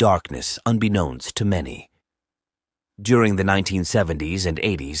hidden darkness unbeknownst to many. During the 1970s and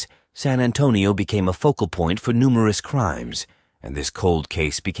 80s, San Antonio became a focal point for numerous crimes, and this cold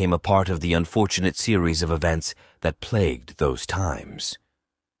case became a part of the unfortunate series of events that plagued those times.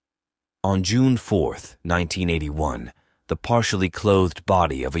 On June 4, 1981, the partially clothed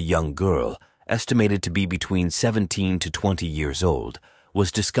body of a young girl, estimated to be between 17 to 20 years old,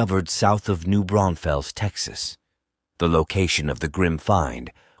 was discovered south of New Braunfels, Texas. The location of the grim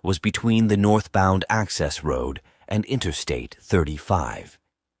find was between the northbound access road and Interstate 35.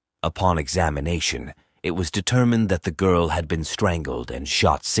 Upon examination, it was determined that the girl had been strangled and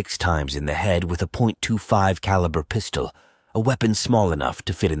shot 6 times in the head with a .25 caliber pistol, a weapon small enough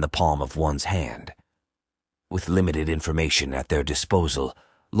to fit in the palm of one's hand. With limited information at their disposal,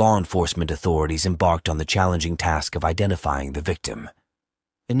 law enforcement authorities embarked on the challenging task of identifying the victim.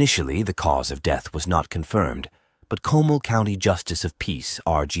 Initially, the cause of death was not confirmed, but Comal County Justice of Peace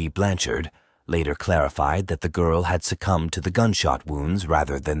R.G. Blanchard later clarified that the girl had succumbed to the gunshot wounds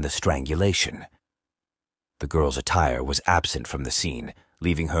rather than the strangulation. The girl's attire was absent from the scene,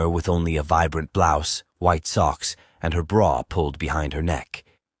 leaving her with only a vibrant blouse, white socks, and her bra pulled behind her neck.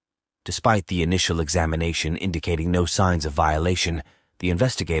 Despite the initial examination indicating no signs of violation, the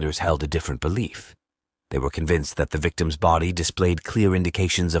investigators held a different belief. They were convinced that the victim's body displayed clear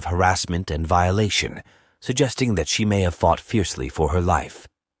indications of harassment and violation, suggesting that she may have fought fiercely for her life.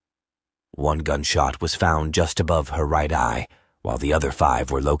 1 gunshot was found just above her right eye, while the other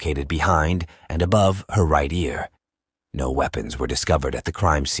 5 were located behind and above her right ear. No weapons were discovered at the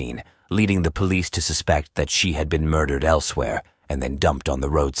crime scene, leading the police to suspect that she had been murdered elsewhere and then dumped on the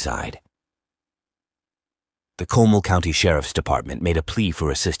roadside. The Comal County Sheriff's Department made a plea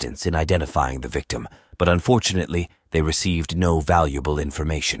for assistance in identifying the victim, but unfortunately, they received no valuable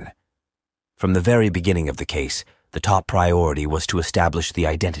information. From the very beginning of the case, the top priority was to establish the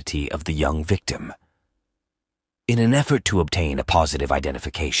identity of the young victim. In an effort to obtain a positive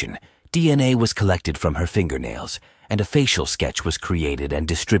identification, DNA was collected from her fingernails, and a facial sketch was created and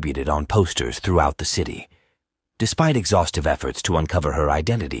distributed on posters throughout the city. Despite exhaustive efforts to uncover her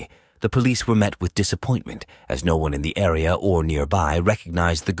identity, the police were met with disappointment as no one in the area or nearby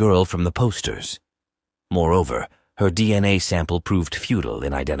recognized the girl from the posters. Moreover, her DNA sample proved futile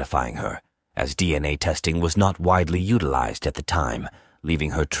in identifying her, as DNA testing was not widely utilized at the time,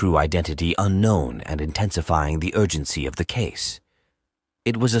 leaving her true identity unknown and intensifying the urgency of the case.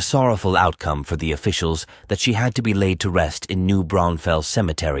 It was a sorrowful outcome for the officials that she had to be laid to rest in New Braunfels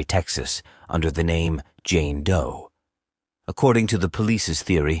Cemetery, Texas, under the name Jane Doe. According to the police's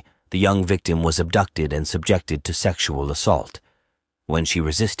theory, the young victim was abducted and subjected to sexual assault. When she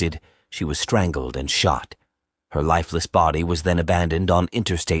resisted, she was strangled and shot. Her lifeless body was then abandoned on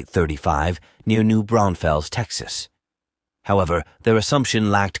Interstate 35 near New Braunfels, Texas. However, their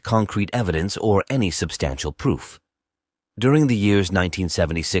assumption lacked concrete evidence or any substantial proof. During the years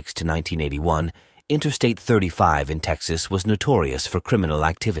 1976 to 1981, Interstate 35 in Texas was notorious for criminal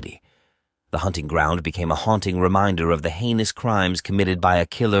activity. The hunting ground became a haunting reminder of the heinous crimes committed by a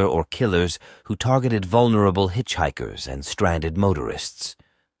killer or killers who targeted vulnerable hitchhikers and stranded motorists.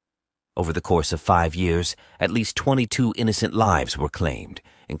 Over the course of 5 years, at least 22 innocent lives were claimed,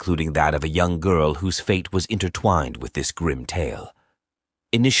 including that of a young girl whose fate was intertwined with this grim tale.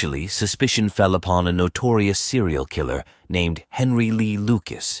 Initially, suspicion fell upon a notorious serial killer named Henry Lee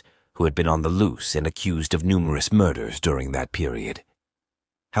Lucas, who had been on the loose and accused of numerous murders during that period.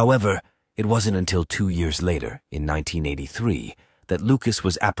 However, it wasn't until 2 years later, in 1983, that Lucas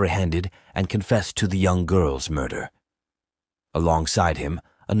was apprehended and confessed to the young girl's murder. Alongside him,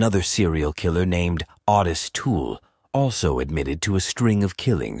 another serial killer named Otis Toole also admitted to a string of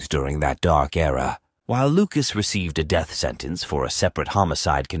killings during that dark era. While Lucas received a death sentence for a separate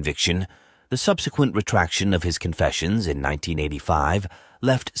homicide conviction, the subsequent retraction of his confessions in 1985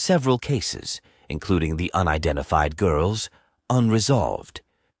 left several cases, including the unidentified girls, unresolved.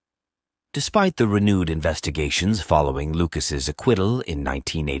 Despite the renewed investigations following Lucas's acquittal in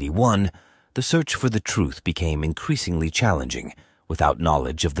 1981, the search for the truth became increasingly challenging without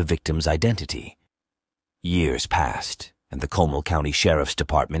knowledge of the victim's identity. Years passed, and the Comal County Sheriff's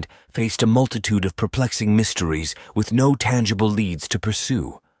Department faced a multitude of perplexing mysteries with no tangible leads to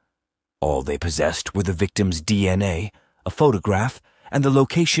pursue. All they possessed were the victim's DNA, a photograph, and the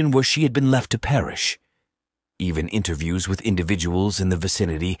location where she had been left to perish. Even interviews with individuals in the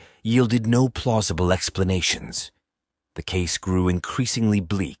vicinity yielded no plausible explanations. The case grew increasingly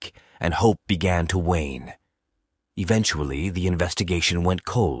bleak, and hope began to wane. Eventually, the investigation went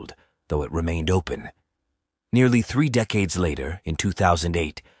cold, though it remained open. Nearly 3 decades later, in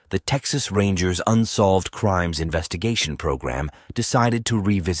 2008, the Texas Rangers Unsolved Crimes Investigation Program decided to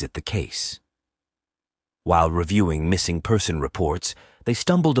revisit the case. While reviewing missing person reports, they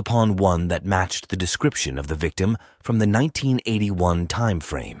stumbled upon one that matched the description of the victim from the 1981 time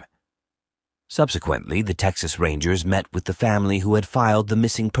frame. Subsequently, the Texas Rangers met with the family who had filed the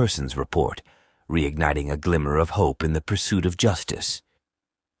missing persons report, reigniting a glimmer of hope in the pursuit of justice.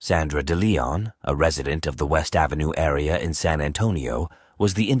 Sandra DeLeon, a resident of the West Avenue area in San Antonio,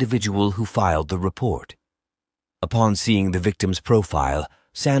 was the individual who filed the report. Upon seeing the victim's profile,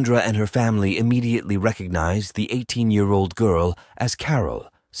 Sandra and her family immediately recognized the 18-year-old girl as Carol,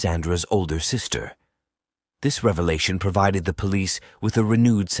 Sandra's older sister. This revelation provided the police with a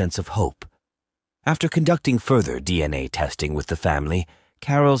renewed sense of hope. After conducting further DNA testing with the family,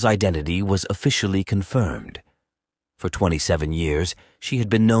 Carol's identity was officially confirmed. For 27 years, she had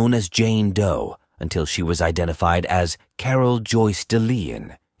been known as Jane Doe until she was identified as Carol Joyce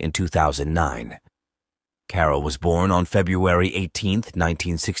DeLeon in 2009. Carol was born on February 18,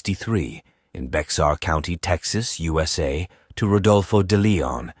 1963, in Bexar County, Texas, USA, to Rodolfo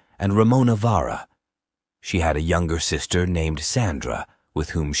DeLeon and Ramona Vara. She had a younger sister named Sandra,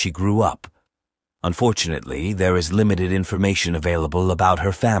 with whom she grew up. Unfortunately, there is limited information available about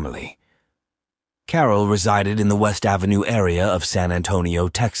her family. Carol resided in the West Avenue area of San Antonio,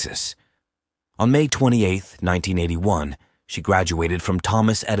 Texas. On May 28, 1981, she graduated from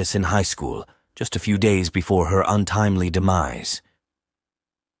Thomas Edison High School, just a few days before her untimely demise.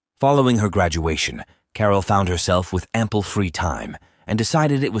 Following her graduation, Carol found herself with ample free time and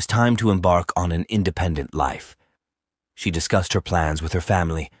decided it was time to embark on an independent life. She discussed her plans with her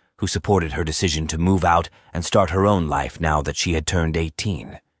family, who supported her decision to move out and start her own life now that she had turned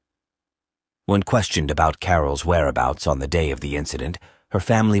 18. When questioned about Carol's whereabouts on the day of the incident, her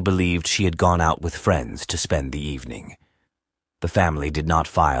family believed she had gone out with friends to spend the evening. The family did not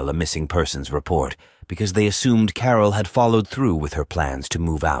file a missing persons report because they assumed Carol had followed through with her plans to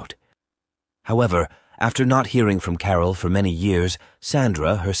move out. However, after not hearing from Carol for many years,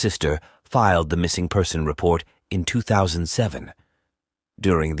 Sandra, her sister, filed the missing person report in 2007.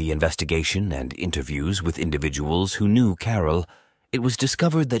 During the investigation and interviews with individuals who knew Carol, it was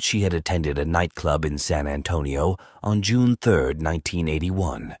discovered that she had attended a nightclub in San Antonio on June 3,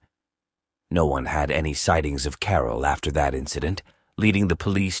 1981. No one had any sightings of Carol after that incident, leading the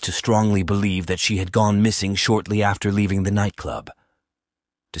police to strongly believe that she had gone missing shortly after leaving the nightclub.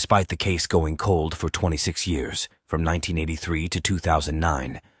 Despite the case going cold for 26 years, from 1983 to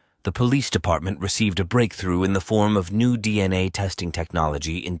 2009, the police department received a breakthrough in the form of new DNA testing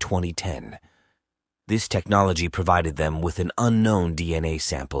technology in 2010. This technology provided them with an unknown DNA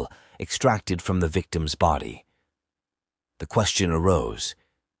sample extracted from the victim's body. The question arose,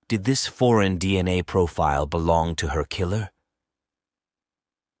 did this foreign DNA profile belong to her killer?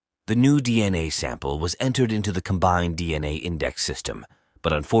 The new DNA sample was entered into the combined DNA index system,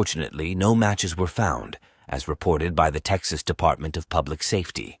 but unfortunately no matches were found, as reported by the Texas Department of Public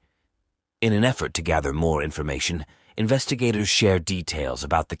Safety. In an effort to gather more information, investigators shared details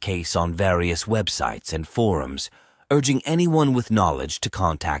about the case on various websites and forums, urging anyone with knowledge to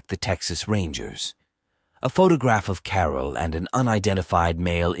contact the Texas Rangers. A photograph of Carol and an unidentified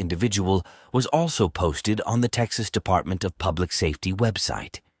male individual was also posted on the Texas Department of Public Safety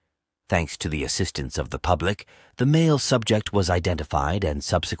website. Thanks to the assistance of the public, the male subject was identified and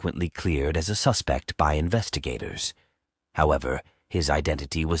subsequently cleared as a suspect by investigators. However, his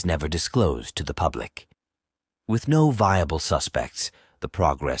identity was never disclosed to the public. With no viable suspects, the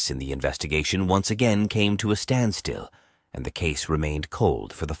progress in the investigation once again came to a standstill, and the case remained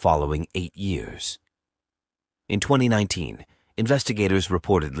cold for the following 8 years. In 2019, investigators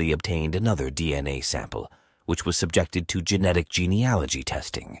reportedly obtained another DNA sample, which was subjected to genetic genealogy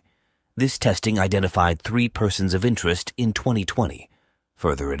testing. This testing identified 3 persons of interest in 2020.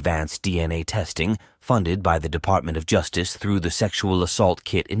 Further advanced DNA testing, funded by the Department of Justice through the Sexual Assault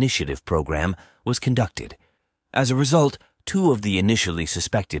Kit Initiative program, was conducted. As a result, 2 of the initially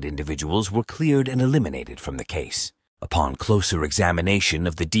suspected individuals were cleared and eliminated from the case. Upon closer examination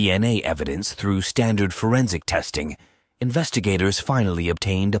of the DNA evidence through standard forensic testing, investigators finally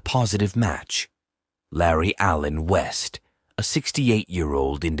obtained a positive match: Larry Allen West, a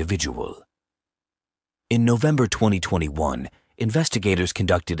 68-year-old individual. In November 2021, investigators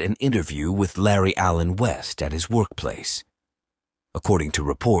conducted an interview with Larry Allen West at his workplace. According to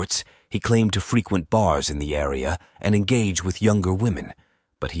reports, he claimed to frequent bars in the area and engage with younger women,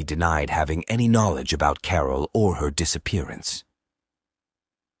 but he denied having any knowledge about Carol or her disappearance.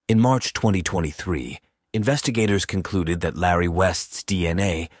 In March 2023, investigators concluded that Larry West's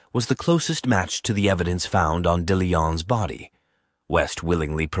DNA was the closest match to the evidence found on DeLeon's body. West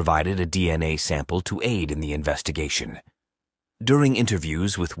willingly provided a DNA sample to aid in the investigation. During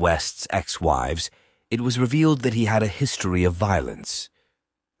interviews with West's ex-wives, it was revealed that he had a history of violence.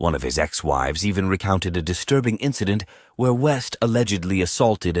 One of his ex-wives even recounted a disturbing incident where West allegedly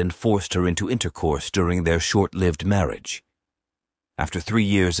assaulted and forced her into intercourse during their short-lived marriage. After 3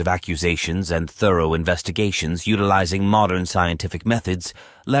 years of accusations and thorough investigations utilizing modern scientific methods,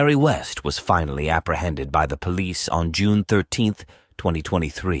 Larry West was finally apprehended by the police on June 13,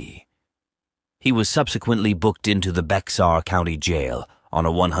 2023. He was subsequently booked into the Bexar County Jail on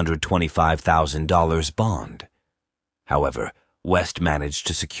a $125,000 bond. However, West managed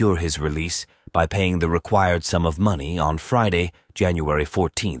to secure his release by paying the required sum of money on Friday, January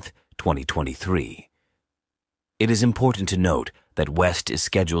 14, 2023. It is important to note that West is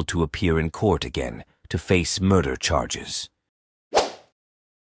scheduled to appear in court again to face murder charges.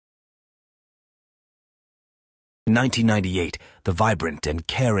 In 1998, the vibrant and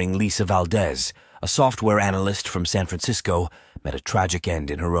caring Lisa Valdez, a software analyst from San Francisco, met a tragic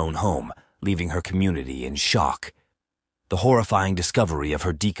end in her own home, leaving her community in shock. The horrifying discovery of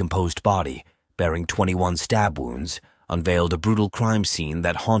her decomposed body, bearing 21 stab wounds, unveiled a brutal crime scene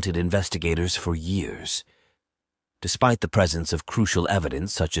that haunted investigators for years. Despite the presence of crucial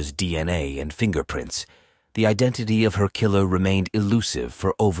evidence such as DNA and fingerprints, the identity of her killer remained elusive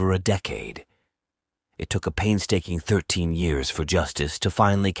for over a decade. It took a painstaking 13 years for justice to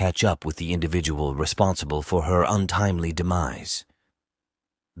finally catch up with the individual responsible for her untimely demise.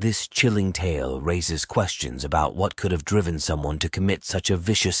 This chilling tale raises questions about what could have driven someone to commit such a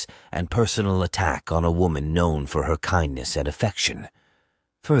vicious and personal attack on a woman known for her kindness and affection.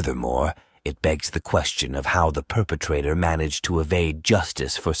 Furthermore, it begs the question of how the perpetrator managed to evade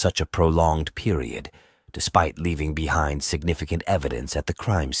justice for such a prolonged period, despite leaving behind significant evidence at the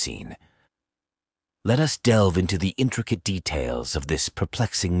crime scene. Let us delve into the intricate details of this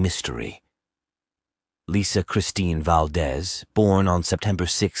perplexing mystery. Lisa Christine Valdez, born on September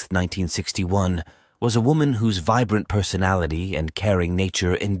 6, 1961, was a woman whose vibrant personality and caring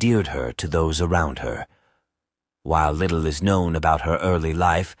nature endeared her to those around her. While little is known about her early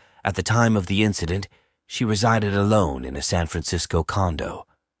life, at the time of the incident, she resided alone in a San Francisco condo.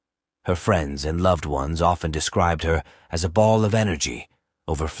 Her friends and loved ones often described her as a ball of energy,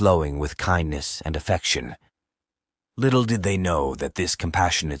 overflowing with kindness and affection. Little did they know that this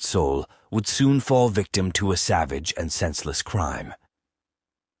compassionate soul would soon fall victim to a savage and senseless crime.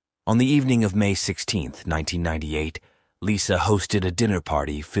 On the evening of May 16, 1998, Lisa hosted a dinner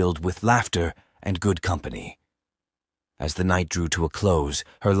party filled with laughter and good company. As the night drew to a close,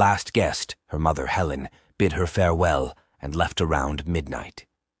 her last guest, her mother Helen, bid her farewell and left around midnight.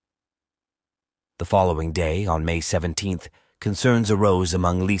 The following day, on May 17th, concerns arose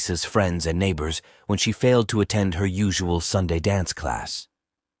among Lisa's friends and neighbors when she failed to attend her usual Sunday dance class.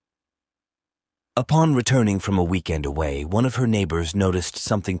 Upon returning from a weekend away, one of her neighbors noticed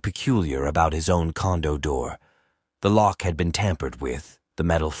something peculiar about his own condo door. The lock had been tampered with, the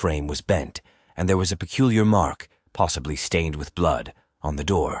metal frame was bent, and there was a peculiar mark, possibly stained with blood, on the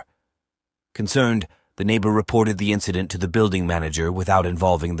door. Concerned, the neighbor reported the incident to the building manager without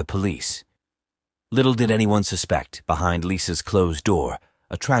involving the police. Little did anyone suspect, behind Lisa's closed door,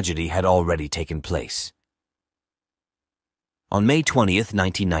 a tragedy had already taken place. On May 20th,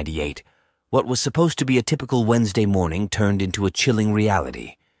 1998, what was supposed to be a typical Wednesday morning turned into a chilling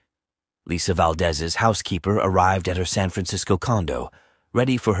reality. Lisa Valdez's housekeeper arrived at her San Francisco condo,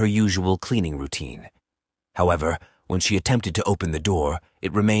 ready for her usual cleaning routine. However, When she attempted to open the door,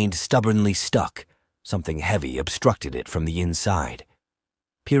 it remained stubbornly stuck. Something heavy obstructed it from the inside.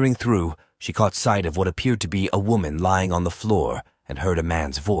 Peering through, she caught sight of what appeared to be a woman lying on the floor and heard a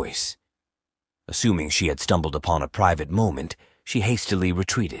man's voice. Assuming she had stumbled upon a private moment, she hastily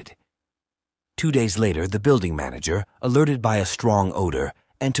retreated. 2 days later, the building manager, alerted by a strong odor,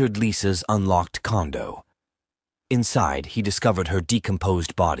 entered Lisa's unlocked condo. Inside, he discovered her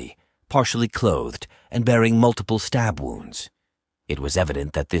decomposed body, partially clothed and bearing multiple stab wounds. It was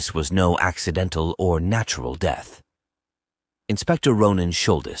evident that this was no accidental or natural death. Inspector Ronan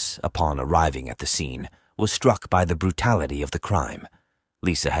Schuldis, upon arriving at the scene, was struck by the brutality of the crime.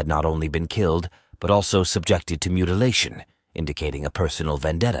 Lisa had not only been killed, but also subjected to mutilation, indicating a personal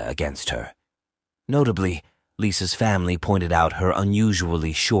vendetta against her. Notably, Lisa's family pointed out her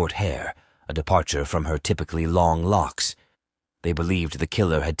unusually short hair, a departure from her typically long locks. They believed the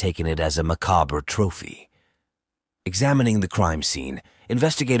killer had taken it as a macabre trophy. Examining the crime scene,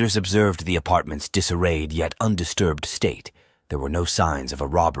 investigators observed the apartment's disarrayed yet undisturbed state. There were no signs of a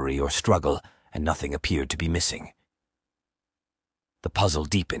robbery or struggle, and nothing appeared to be missing. The puzzle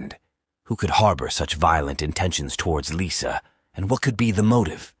deepened. Who could harbor such violent intentions towards Lisa, and what could be the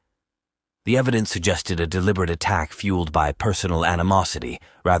motive? The evidence suggested a deliberate attack fueled by personal animosity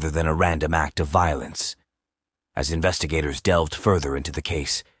rather than a random act of violence. As investigators delved further into the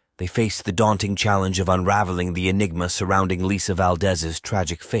case, they faced the daunting challenge of unraveling the enigma surrounding Lisa Valdez's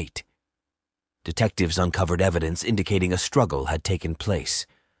tragic fate. Detectives uncovered evidence indicating a struggle had taken place.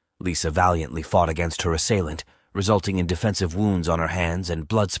 Lisa valiantly fought against her assailant, resulting in defensive wounds on her hands and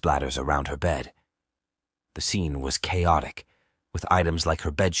blood splatters around her bed. The scene was chaotic, with items like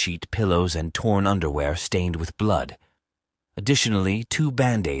her bedsheet, pillows, and torn underwear stained with blood. Additionally, 2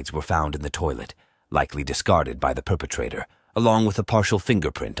 Band-Aids were found in the toilet, likely discarded by the perpetrator, along with a partial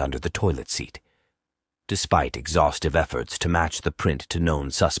fingerprint under the toilet seat. Despite exhaustive efforts to match the print to known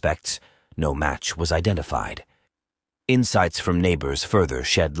suspects, no match was identified. Insights from neighbors further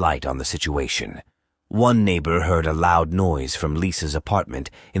shed light on the situation. One neighbor heard a loud noise from Lisa's apartment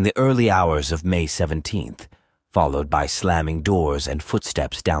in the early hours of May 17th, followed by slamming doors and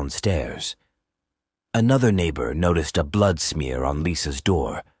footsteps downstairs. Another neighbor noticed a blood smear on Lisa's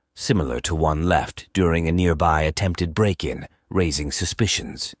door, similar to one left during a nearby attempted break-in, raising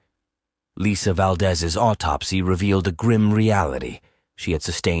suspicions. Lisa Valdez's autopsy revealed a grim reality. She had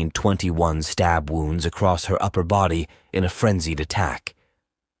sustained 21 stab wounds across her upper body in a frenzied attack.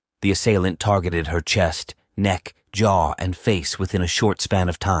 The assailant targeted her chest, neck, jaw, and face within a short span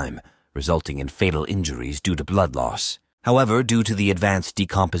of time, resulting in fatal injuries due to blood loss. However, due to the advanced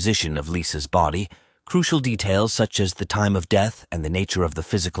decomposition of Lisa's body, crucial details such as the time of death and the nature of the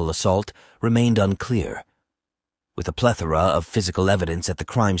physical assault remained unclear. With a plethora of physical evidence at the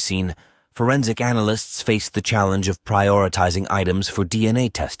crime scene, forensic analysts faced the challenge of prioritizing items for DNA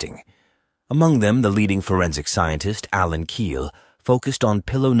testing. Among them, the leading forensic scientist, Alan Keel, focused on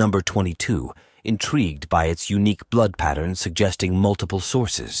pillow number 22, intrigued by its unique blood pattern suggesting multiple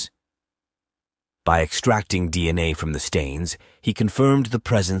sources. By extracting DNA from the stains, he confirmed the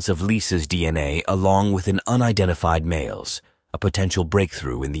presence of Lisa's DNA along with an unidentified male's, a potential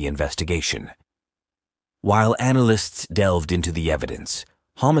breakthrough in the investigation. While analysts delved into the evidence,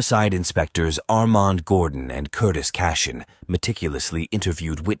 homicide inspectors Armand Gordon and Curtis Cashin meticulously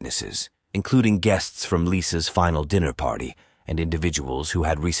interviewed witnesses, including guests from Lisa's final dinner party and individuals who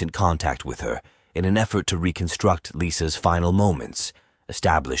had recent contact with her, in an effort to reconstruct Lisa's final moments,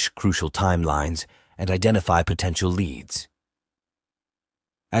 establish crucial timelines, and identify potential leads.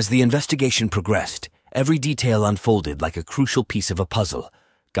 As the investigation progressed, every detail unfolded like a crucial piece of a puzzle,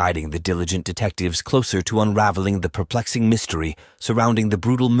 guiding the diligent detectives closer to unraveling the perplexing mystery surrounding the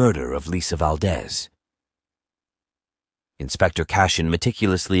brutal murder of Lisa Valdez. Inspector Cashin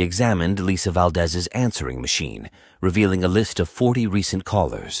meticulously examined Lisa Valdez's answering machine, revealing a list of 40 recent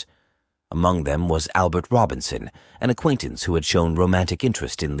callers. Among them was Albert Robinson, an acquaintance who had shown romantic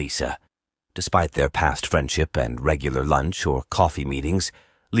interest in Lisa. Despite their past friendship and regular lunch or coffee meetings,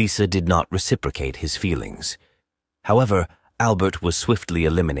 Lisa did not reciprocate his feelings. However, Albert was swiftly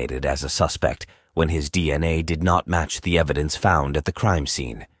eliminated as a suspect when his DNA did not match the evidence found at the crime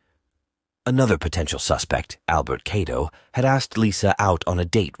scene. Another potential suspect, Albert Cato, had asked Lisa out on a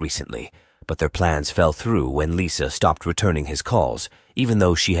date recently, but their plans fell through when Lisa stopped returning his calls, even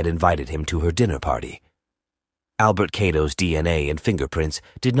though she had invited him to her dinner party. Albert Cato's DNA and fingerprints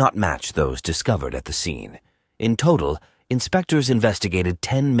did not match those discovered at the scene. In total, inspectors investigated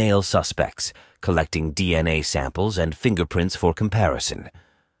 10 male suspects, collecting DNA samples and fingerprints for comparison.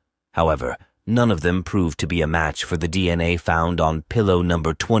 However, none of them proved to be a match for the DNA found on pillow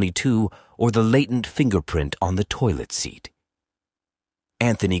number 22 or the latent fingerprint on the toilet seat.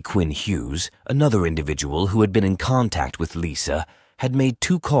 Anthony Quinn Hughes, another individual who had been in contact with Lisa, had made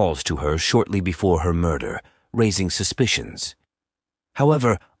 2 calls to her shortly before her murder, raising suspicions.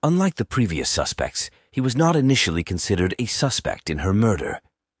 However, unlike the previous suspects, he was not initially considered a suspect in her murder.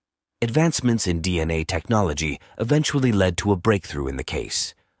 Advancements in DNA technology eventually led to a breakthrough in the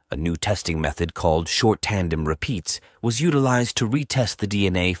case. A new testing method called short tandem repeats was utilized to retest the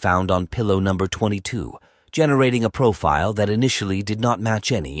DNA found on pillow number 22, generating a profile that initially did not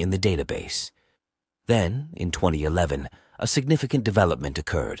match any in the database. Then, in 2011, a significant development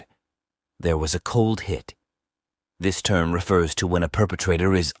occurred. There was a cold hit. This term refers to when a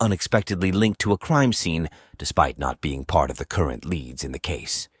perpetrator is unexpectedly linked to a crime scene despite not being part of the current leads in the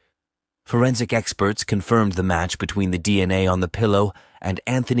case. Forensic experts confirmed the match between the DNA on the pillow and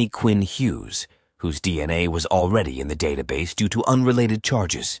Anthony Quinn Hughes, whose DNA was already in the database due to unrelated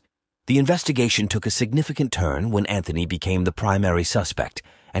charges. The investigation took a significant turn when Anthony became the primary suspect,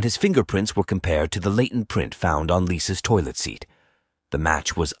 and his fingerprints were compared to the latent print found on Lisa's toilet seat. The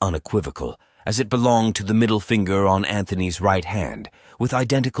match was unequivocal, as it belonged to the middle finger on Anthony's right hand, with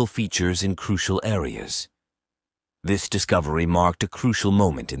identical features in crucial areas. This discovery marked a crucial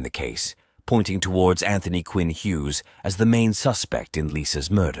moment in the case, pointing towards Anthony Quinn Hughes as the main suspect in Lisa's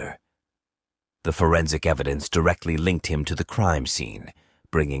murder. The forensic evidence directly linked him to the crime scene,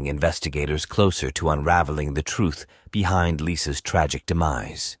 bringing investigators closer to unraveling the truth behind Lisa's tragic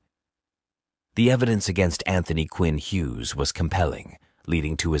demise. The evidence against Anthony Quinn Hughes was compelling,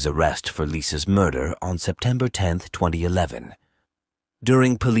 leading to his arrest for Lisa's murder on September 10, 2011.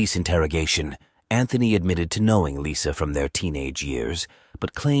 During police interrogation, Anthony admitted to knowing Lisa from their teenage years,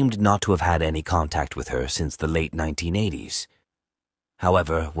 but claimed not to have had any contact with her since the late 1980s.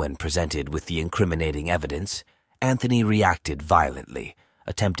 However, when presented with the incriminating evidence, Anthony reacted violently,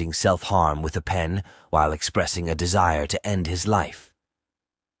 attempting self-harm with a pen while expressing a desire to end his life.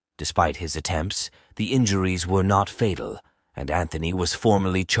 Despite his attempts, the injuries were not fatal, and Anthony was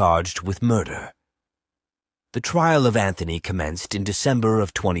formally charged with murder. The trial of Anthony commenced in December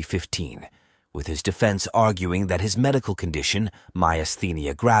of 2015, with his defense arguing that his medical condition,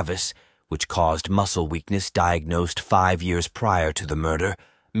 myasthenia gravis, which caused muscle weakness diagnosed 5 years prior to the murder,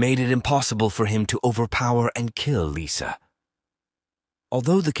 made it impossible for him to overpower and kill Lisa.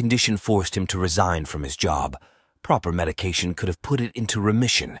 Although the condition forced him to resign from his job, proper medication could have put it into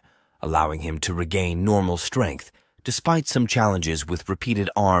remission, allowing him to regain normal strength, despite some challenges with repeated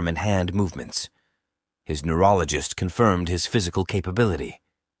arm and hand movements. His neurologist confirmed his physical capability.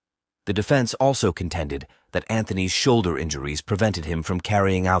 The defense also contended that Anthony's shoulder injuries prevented him from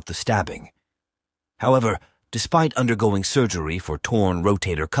carrying out the stabbing. However, despite undergoing surgery for torn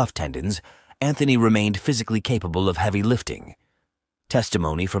rotator cuff tendons, Anthony remained physically capable of heavy lifting.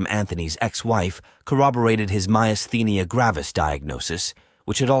 Testimony from Anthony's ex-wife corroborated his myasthenia gravis diagnosis,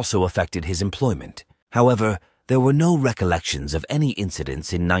 which had also affected his employment. However, there were no recollections of any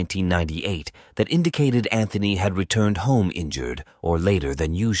incidents in 1998 that indicated Anthony had returned home injured or later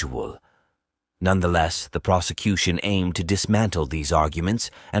than usual. Nonetheless, the prosecution aimed to dismantle these arguments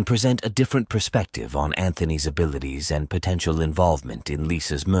and present a different perspective on Anthony's abilities and potential involvement in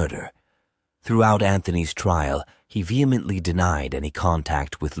Lisa's murder. Throughout Anthony's trial, he vehemently denied any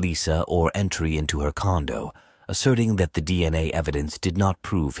contact with Lisa or entry into her condo, asserting that the DNA evidence did not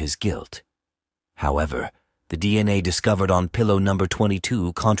prove his guilt. However, the DNA discovered on pillow number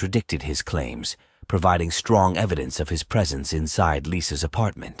 22 contradicted his claims, providing strong evidence of his presence inside Lisa's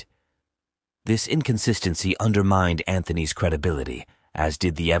apartment. This inconsistency undermined Anthony's credibility, as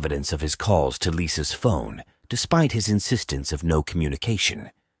did the evidence of his calls to Lisa's phone, despite his insistence of no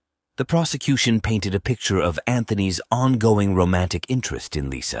communication. The prosecution painted a picture of Anthony's ongoing romantic interest in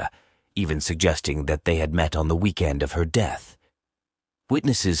Lisa, even suggesting that they had met on the weekend of her death.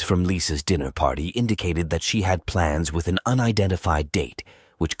 Witnesses from Lisa's dinner party indicated that she had plans with an unidentified date,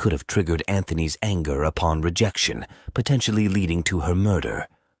 which could have triggered Anthony's anger upon rejection, potentially leading to her murder.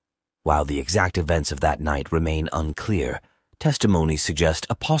 While the exact events of that night remain unclear, testimonies suggest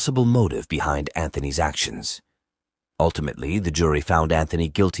a possible motive behind Anthony's actions. Ultimately, the jury found Anthony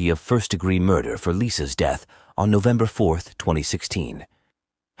guilty of first-degree murder for Lisa's death on November 4, 2016.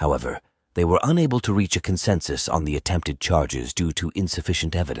 However, they were unable to reach a consensus on the attempted charges due to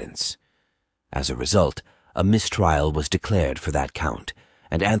insufficient evidence. As a result, a mistrial was declared for that count,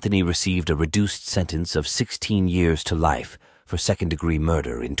 and Anthony received a reduced sentence of 16 years to life for second-degree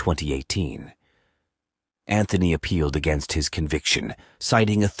murder in 2018. Anthony appealed against his conviction,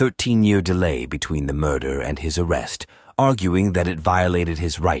 citing a 13-year delay between the murder and his arrest, arguing that it violated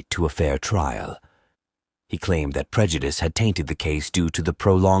his right to a fair trial. He claimed that prejudice had tainted the case due to the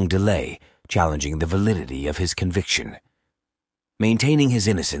prolonged delay, challenging the validity of his conviction. Maintaining his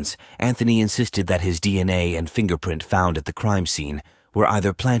innocence, Anthony insisted that his DNA and fingerprint found at the crime scene were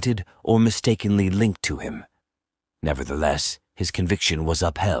either planted or mistakenly linked to him. Nevertheless, his conviction was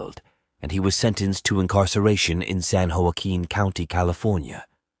upheld, and he was sentenced to incarceration in San Joaquin County, California.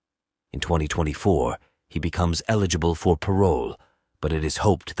 In 2024, he becomes eligible for parole, but it is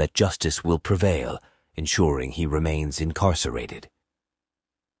hoped that justice will prevail, ensuring he remains incarcerated.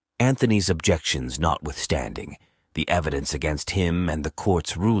 Anthony's objections notwithstanding, the evidence against him and the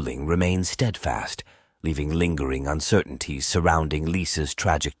court's ruling remains steadfast, leaving lingering uncertainties surrounding Lisa's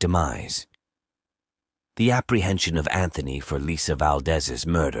tragic demise. The apprehension of Anthony for Lisa Valdez's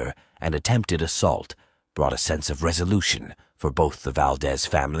murder and attempted assault brought a sense of resolution for both the Valdez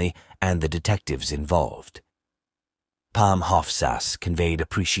family and the detectives involved. Pam Hofsass conveyed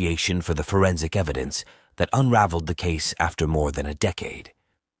appreciation for the forensic evidence that unraveled the case after more than a decade.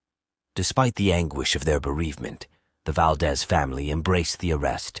 Despite the anguish of their bereavement, the Valdez family embraced the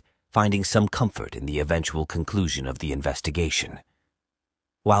arrest, finding some comfort in the eventual conclusion of the investigation.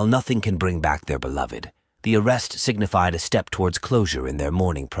 While nothing can bring back their beloved, the arrest signified a step towards closure in their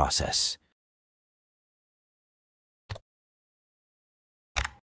mourning process.